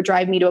anger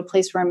drive me to a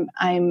place where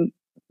I'm,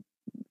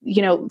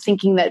 you know,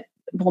 thinking that,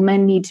 well,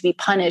 men need to be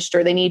punished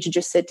or they need to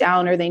just sit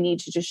down or they need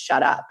to just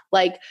shut up.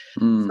 Like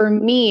for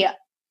me,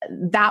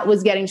 that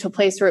was getting to a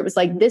place where it was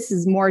like, this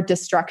is more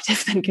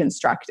destructive than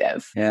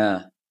constructive.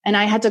 Yeah. And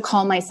I had to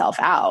call myself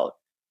out.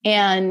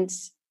 And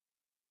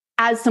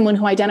as someone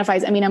who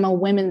identifies, I mean, I'm a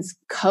women's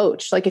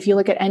coach. Like if you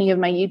look at any of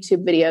my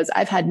YouTube videos,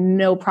 I've had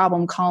no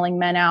problem calling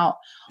men out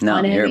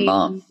on any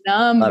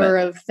number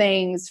of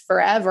things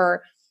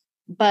forever.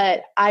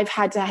 But I've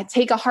had to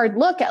take a hard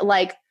look at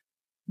like,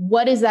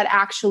 what is that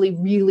actually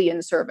really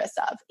in service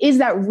of? Is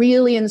that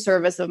really in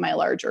service of my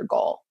larger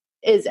goal?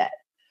 Is it?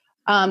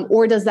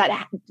 Or does that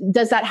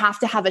have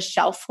to have a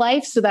shelf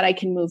life so that I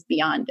can move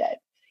beyond it?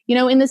 You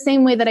know, in the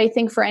same way that I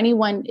think for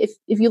anyone, if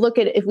you look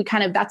at, if we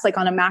kind of, that's like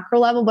on a macro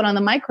level, but on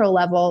the micro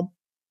level,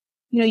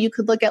 you know, you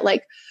could look at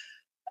like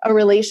a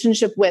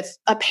relationship with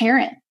a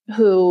parent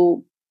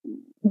who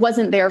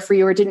wasn't there for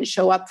you or didn't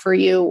show up for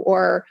you,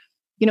 or,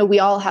 you know, we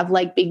all have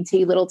like big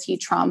T, little t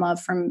trauma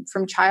from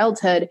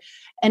childhood.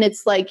 And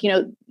it's like, you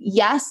know,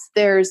 yes,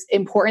 there's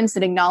importance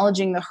in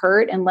acknowledging the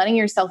hurt and letting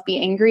yourself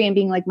be angry and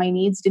being like, my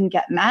needs didn't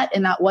get met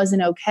and that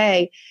wasn't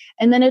okay.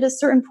 And then at a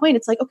certain point,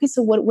 it's like, okay,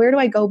 so where do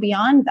I go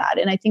beyond that?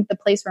 And I think the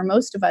place where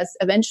most of us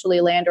eventually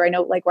land, or I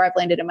know like where I've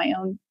landed in my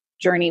own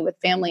journey with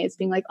family, is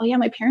being like, oh yeah,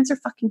 my parents are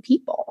fucking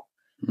people.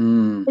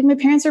 Like my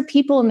parents are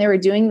people and they were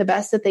doing the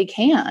best that they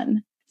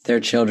can.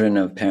 They're children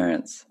of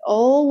parents.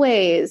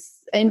 Always.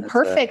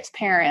 Imperfect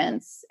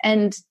parents.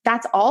 And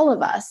that's all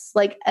of us.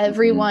 Like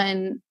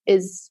everyone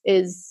is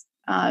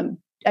I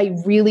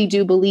really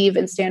do believe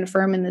and stand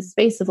firm in this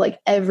space of like,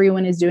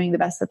 everyone is doing the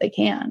best that they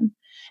can. And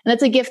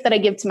that's a gift that I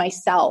give to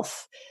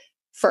myself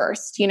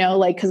first, you know,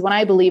 like, cause when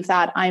I believe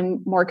that,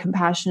 I'm more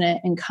compassionate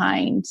and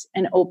kind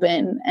and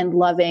open and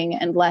loving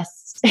and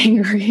less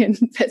angry and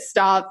pissed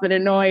off and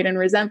annoyed and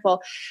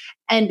resentful.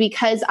 And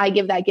because I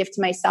give that gift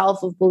to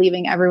myself of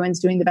believing everyone's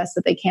doing the best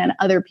that they can,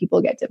 other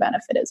people get to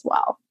benefit as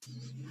well.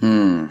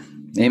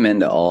 Amen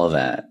to all of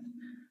that.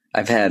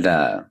 I've had,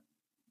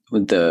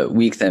 with the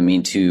week that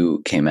Me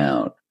Too came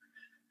out,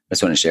 I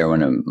just want to share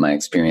one of my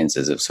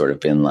experiences of sort of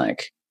been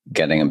like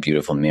getting a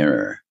beautiful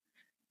mirror.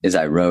 Is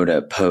I wrote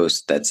a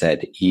post that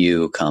said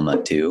you,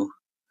 comma, too.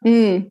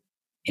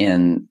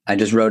 And I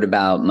just wrote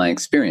about my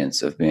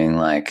experience of being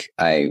like,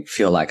 I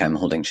feel like I'm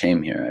holding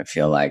shame here. I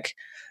feel like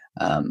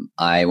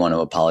I want to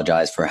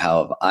apologize for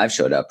how I've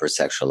showed up or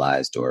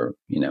sexualized or,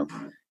 you know,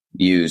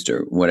 used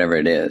or whatever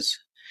it is.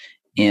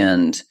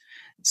 And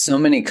so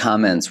many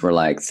comments were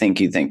like,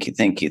 thank you, thank you,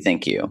 thank you,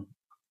 thank you.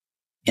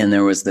 And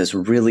there was this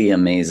really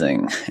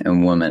amazing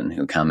woman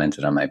who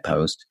commented on my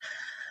post.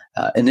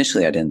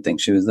 Initially, I didn't think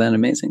she was that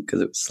amazing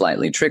because it was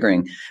slightly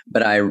triggering,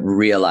 but I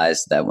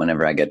realized that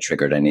whenever I get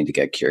triggered, I need to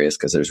get curious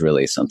because there's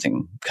really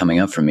something coming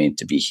up for me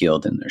to be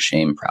healed in their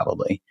shame,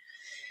 probably.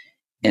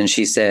 And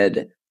she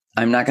said,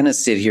 I'm not going to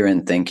sit here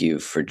and thank you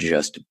for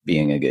just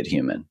being a good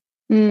human.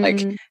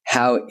 Like,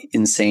 how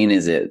insane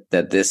is it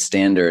that this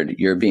standard,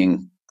 you're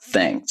being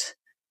thanked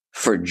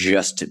for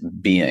just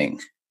being,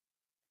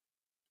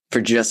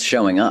 for just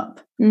showing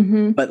up.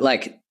 But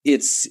like,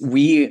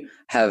 we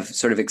have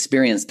sort of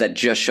experienced that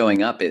just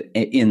showing up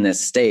in this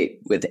state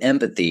with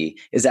empathy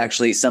is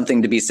actually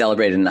something to be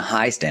celebrated in a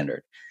high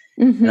standard.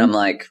 And I'm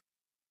like,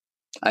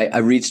 I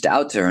reached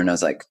out to her and I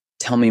was like,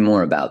 tell me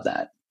more about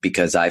that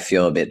because I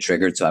feel a bit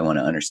triggered. So I want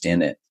to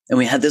understand it. And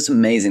we had this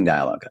amazing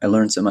dialogue. I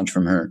learned so much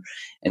from her.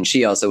 And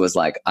she also was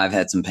like, I've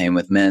had some pain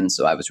with men,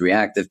 so I was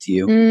reactive to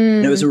you.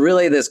 And it was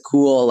really this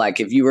cool, like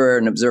if you were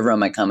an observer on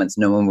my comments,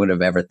 no one would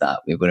have ever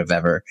thought we would have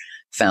ever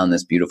found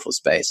this beautiful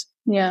space.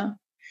 Yeah.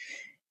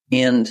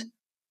 And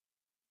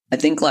I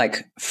think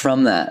like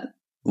from that,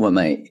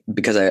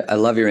 because I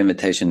love your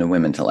invitation to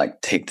women to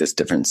like take this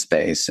different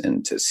space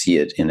and to see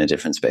it in a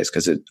different space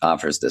because it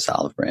offers this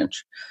olive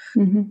branch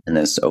and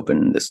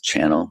this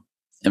channel.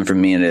 And for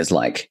me, it is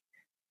like,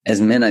 as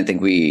men, I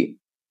think we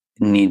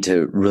need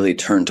to really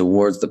turn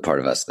towards the part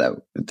of us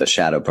the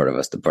shadow part of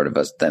us, the part of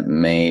us that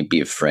may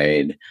be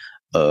afraid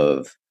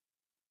of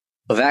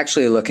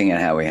actually looking at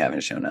how we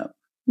haven't shown up.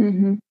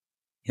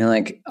 You know,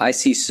 like I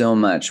see so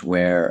much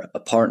where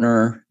a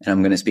partner, and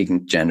I'm going to speak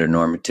gender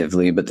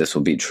normatively, but this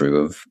will be true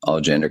of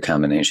all gender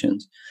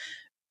combinations.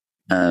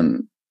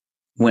 When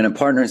a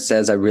partner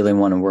says, I really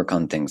want to work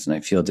on things and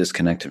I feel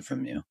disconnected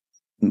from you,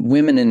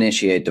 women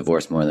initiate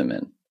divorce more than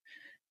men.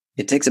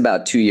 It takes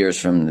about 2 years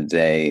from the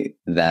day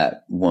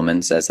that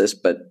woman says this,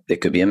 but it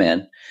could be a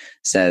man,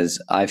 says,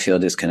 I feel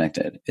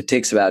disconnected. It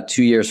takes about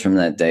 2 years from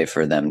that day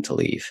for them to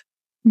leave.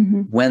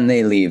 When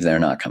they leave, they're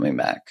not coming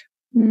back.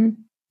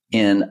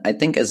 And I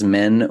think as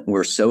men,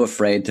 we're so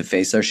afraid to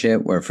face our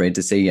shit. We're afraid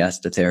to say yes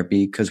to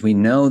therapy because we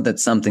know that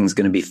something's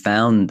going to be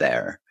found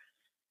there.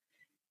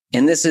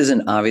 And this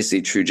isn't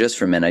obviously true just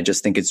for men. I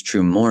just think it's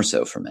true more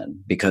so for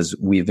men because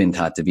we've been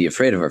taught to be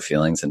afraid of our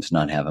feelings and to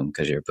not have them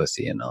because you're a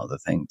pussy and all the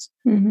things.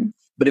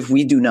 But if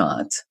we do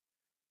not,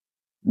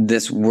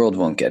 this world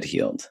won't get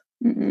healed.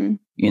 You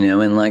know,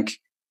 and like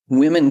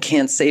women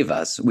can't save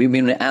us. We've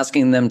been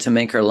asking them to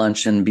make our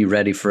lunch and be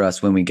ready for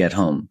us when we get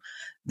home.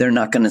 They're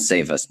not going to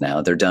save us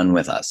now. They're done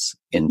with us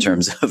in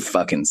terms of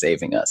fucking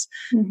saving us.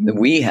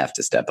 We have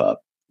to step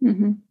up.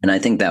 And I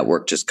think that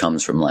work just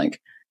comes from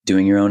like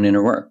doing your own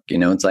inner work. You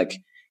know, it's like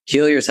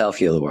heal yourself,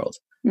 heal the world.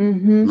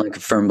 I'm like a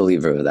firm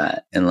believer of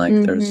that. And like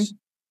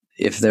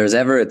if there's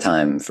ever a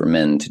time for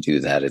men to do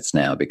that, it's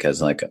now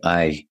because like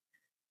I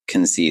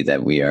can see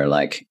that we are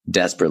like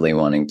desperately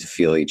wanting to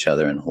feel each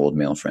other and hold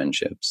male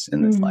friendships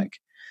in this like,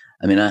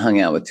 I mean, I hung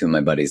out with two of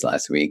my buddies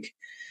last week,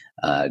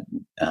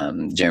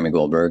 Jeremy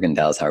Goldberg and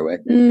Dallas Harwick.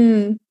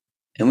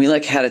 And we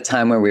like had a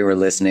time where we were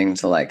listening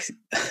to like,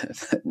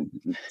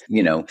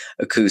 you know,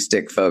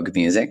 acoustic folk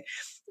music.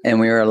 And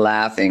we were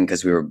laughing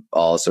because we were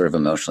all sort of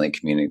emotionally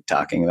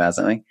talking about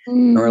something.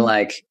 And we're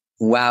like,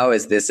 wow,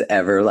 is this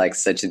ever like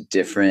such a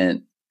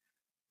different,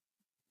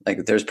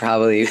 like there's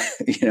probably,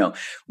 you know,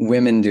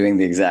 women doing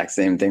the exact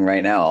same thing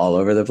right now all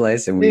over the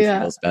place. And we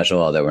feel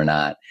special, although we're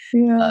not.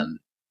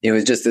 It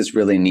was just this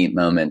really neat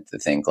moment to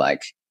think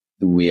like,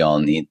 we all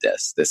need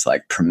this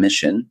like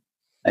permission,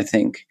 I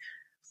think.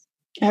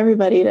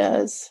 Everybody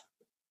does.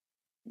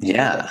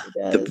 Yeah.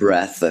 The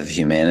breadth of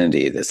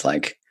humanity, this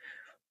like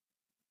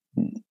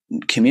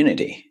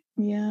community.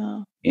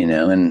 Yeah. You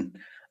know, and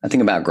I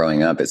think about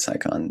growing up, it's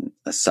like on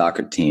a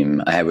soccer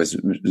team. I was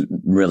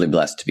really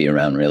blessed to be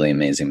around really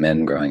amazing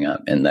men growing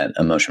up, and that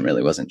emotion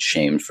really wasn't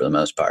shamed for the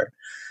most part.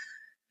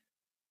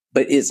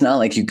 But it's not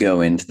like you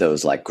go into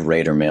those like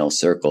greater male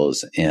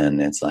circles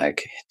and it's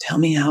like, tell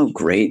me how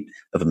great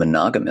of a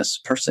monogamous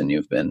person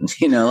you've been.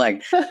 You know,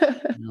 like,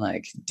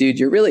 like, dude,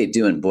 you're really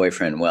doing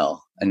boyfriend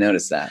well. I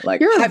noticed that. Like,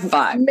 you're high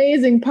five.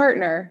 Amazing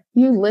partner.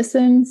 You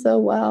listen so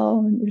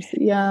well.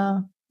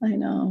 Yeah, I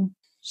know.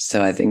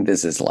 So I think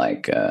this is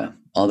like,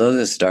 although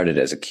this started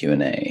as a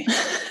Q&A.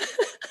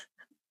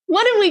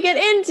 What did we get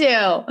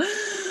into?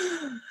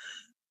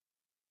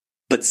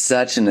 But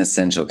such an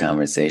essential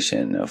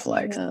conversation of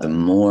like, the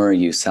more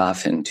you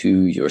soften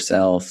to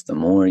yourself, the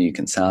more you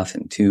can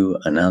soften to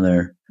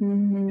another.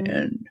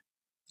 And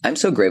I'm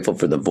so grateful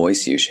for the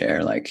voice you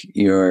share. Like,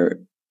 you're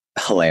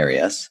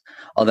hilarious.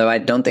 Although I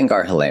don't think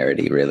our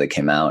hilarity really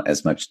came out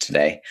as much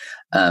today.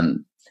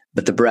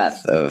 But the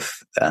breadth of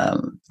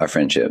our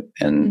friendship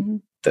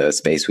and the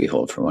space we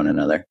hold for one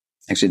another.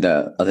 Actually,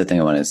 the other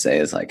thing I want to say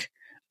is like,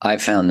 I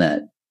found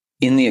that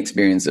in the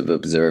experience of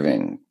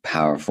observing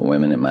powerful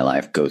women in my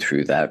life go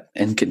through that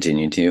and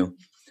continue to,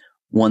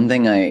 one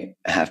thing I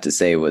have to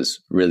say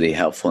was really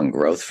helpful in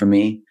growth for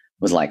me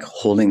was like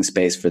holding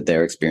space for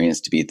their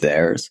experience to be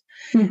theirs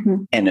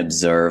and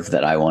observe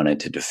that I wanted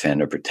to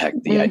defend or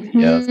protect the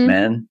idea of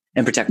men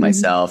and protect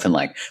myself and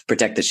like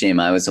protect the shame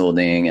I was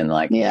holding and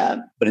like,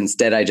 but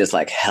instead I just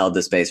like held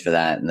the space for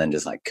that and then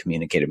just like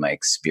communicated my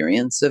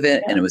experience of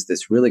it. And it was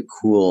this really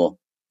cool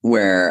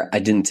where I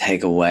didn't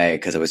take away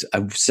because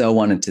I so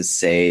wanted to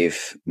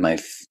save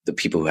the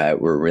people who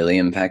were really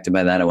impacted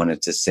by that. I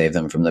wanted to save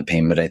them from the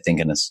pain, but I think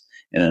in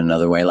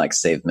another way, like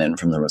save men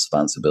from the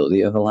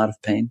responsibility of a lot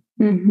of pain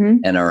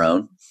and our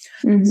own.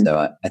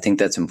 So I think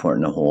that's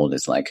important to hold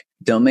is like,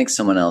 don't make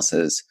someone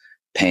else's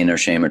pain or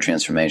shame or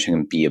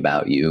transformation be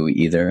about you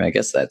either. I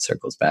guess that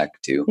circles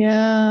back to.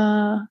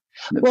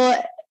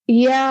 Well,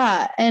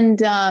 yeah.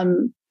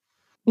 And,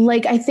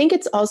 like, I think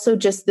it's also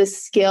just this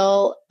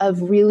skill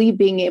of really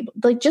being able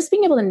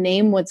to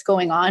name what's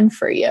going on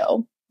for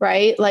you,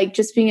 right? Like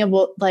just being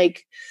able,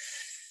 like,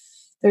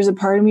 there's a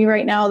part of me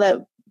right now that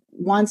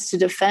wants to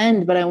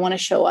defend, but I want to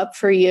show up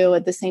for you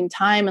at the same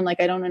time. And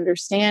like, I don't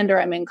understand, or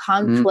I'm in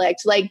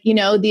conflict, like, you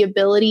know, the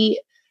ability,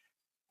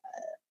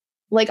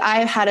 like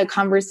I had a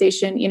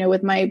conversation, you know,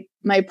 with my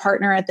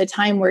partner at the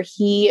time where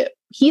he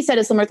said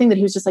a similar thing, that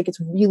he was just like, it's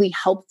really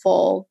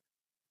helpful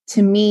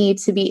to me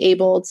to be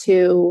able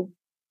to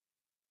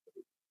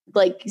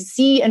like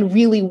see and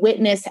really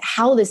witness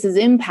how this is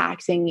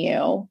impacting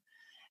you,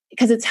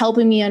 because it's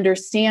helping me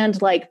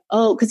understand like,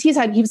 oh, because he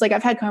was like,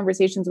 I've had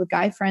conversations with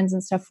guy friends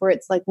and stuff where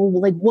it's like,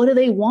 well, like, what do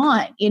they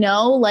want? You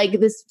know, like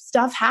this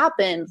stuff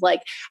happened,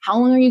 like, how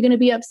long are you going to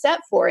be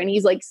upset for? And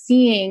he's like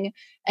seeing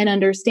and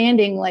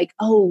understanding like,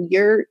 oh,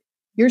 you're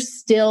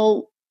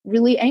still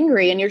really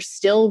angry and you're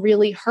still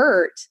really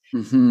hurt.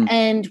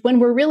 And when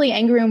we're really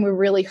angry and we're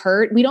really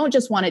hurt, we don't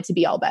just want it to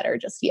be all better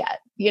just yet.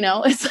 You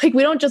know, it's like,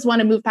 we don't just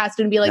want to move past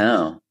it and be like,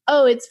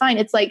 oh, it's fine.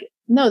 It's like,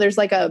 no, there's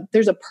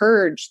a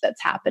purge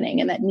that's happening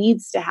and that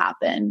needs to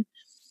happen.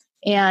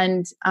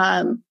 And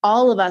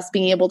all of us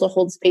being able to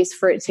hold space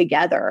for it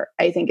together,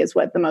 I think is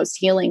what the most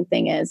healing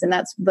thing is. And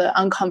that's the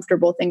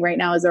uncomfortable thing right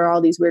now, is there are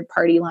all these weird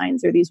party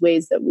lines or these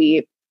ways that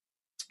we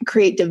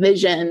create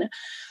division.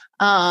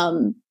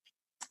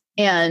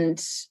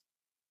 And,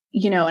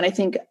 you know, and I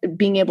think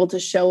being able to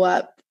show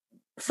up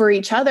for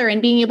each other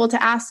and being able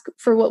to ask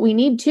for what we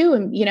need too,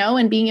 and, you know,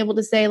 and being able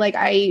to say like,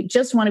 I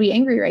just want to be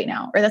angry right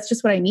now, or that's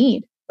just what I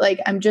need. Like,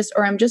 I'm just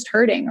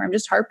hurting, or I'm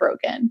just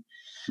heartbroken.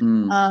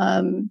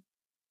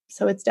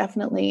 So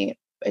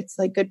it's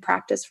like good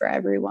practice for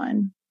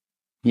everyone.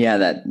 Yeah.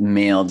 That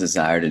male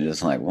desire to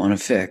just like want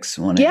to fix,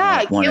 want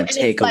to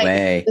take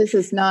away. This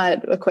is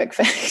not a quick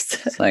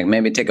fix. It's like,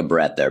 maybe take a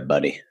breath there,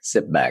 buddy.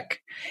 Sit back.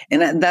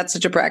 And that's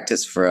such a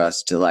practice for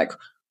us to like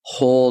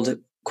hold,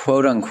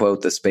 quote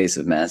unquote, the space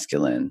of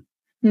masculine,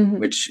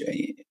 which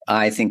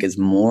I think is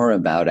more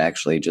about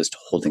actually just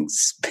holding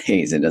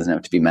space. It doesn't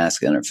have to be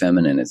masculine or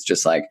feminine. It's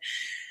just like,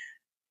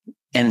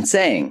 and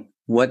saying,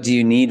 what do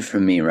you need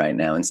from me right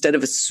now? Instead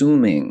of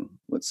assuming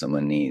what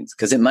someone needs.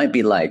 Because it might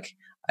be like,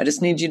 I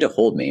just need you to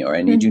hold me, or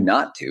I need you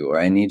not to, or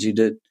I need you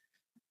to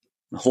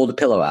hold a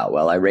pillow out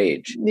while I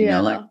rage. You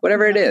know, like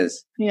whatever it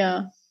is.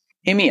 Yeah.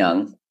 Amy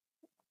Young.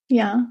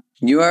 Yeah.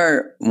 You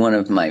are one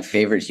of my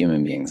favorite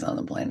human beings on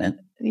the planet.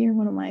 You're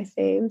one of my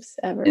faves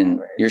ever. And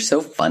you're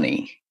so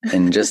funny.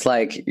 And just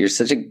like, you're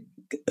such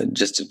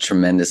just a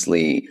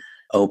tremendously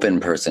open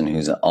person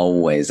who's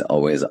always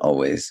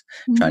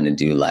trying to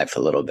do life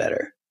a little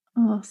better.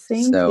 Oh,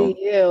 same to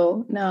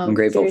you. No, I'm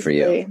grateful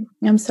seriously. for you.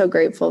 I'm so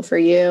grateful for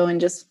you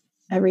and just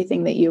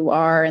everything that you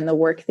are and the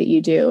work that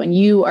you do. And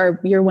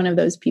you're one of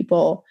those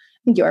people,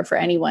 I think you are for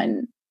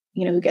anyone,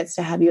 you know, who gets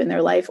to have you in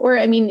their life, or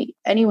I mean,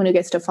 anyone who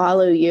gets to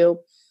follow you.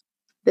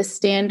 The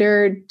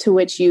standard to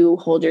which you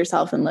hold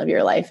yourself and live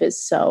your life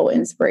is so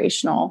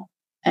inspirational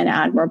and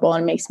admirable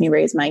and makes me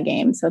raise my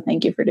game. So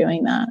thank you for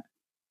doing that.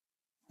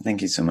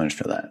 Thank you so much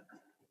for that.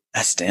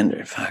 That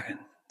standard, fucking,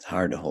 it's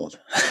hard to hold.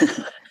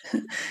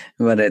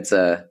 But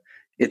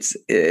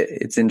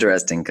it's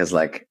interesting because,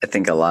 like, I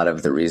think a lot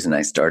of the reason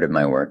I started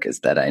my work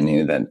is that I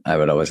knew that I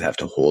would always have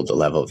to hold the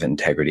level of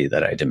integrity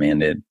that I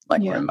demanded,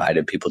 like, or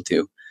invited people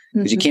to.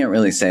 Because you can't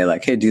really say,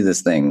 like, hey, do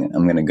this thing,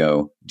 I'm going to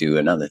go do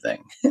another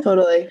thing.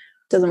 Totally.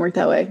 Doesn't work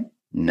that way.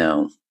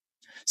 No.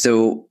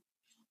 So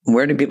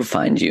where do people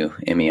find you,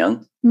 Amy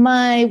Young?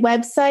 My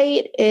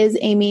website is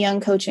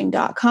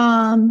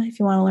amyyoungcoaching.com. If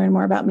you want to learn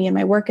more about me and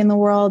my work in the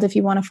world, if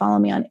you want to follow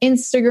me on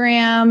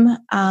Instagram,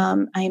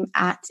 I'm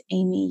at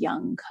Amy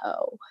Young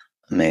Co.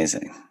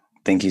 Amazing.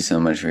 Thank you so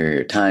much for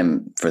your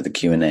time for the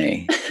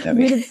Q&A.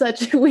 We did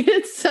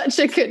such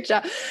a good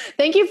job.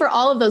 Thank you for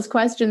all of those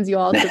questions you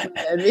all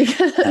submitted.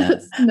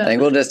 Because I think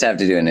we'll just have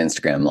to do an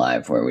Instagram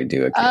live where we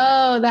do a Q&A.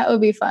 Oh, that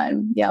would be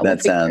fun. Yeah,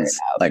 that sounds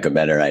like a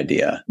better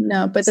idea.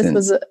 No, but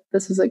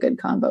this was a good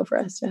combo for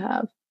us to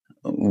have.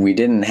 We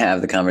didn't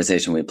have the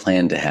conversation we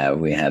planned to have.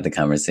 We had the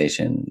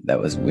conversation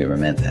we were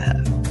meant to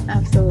have.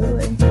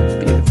 Absolutely.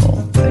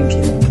 Beautiful. Thank you.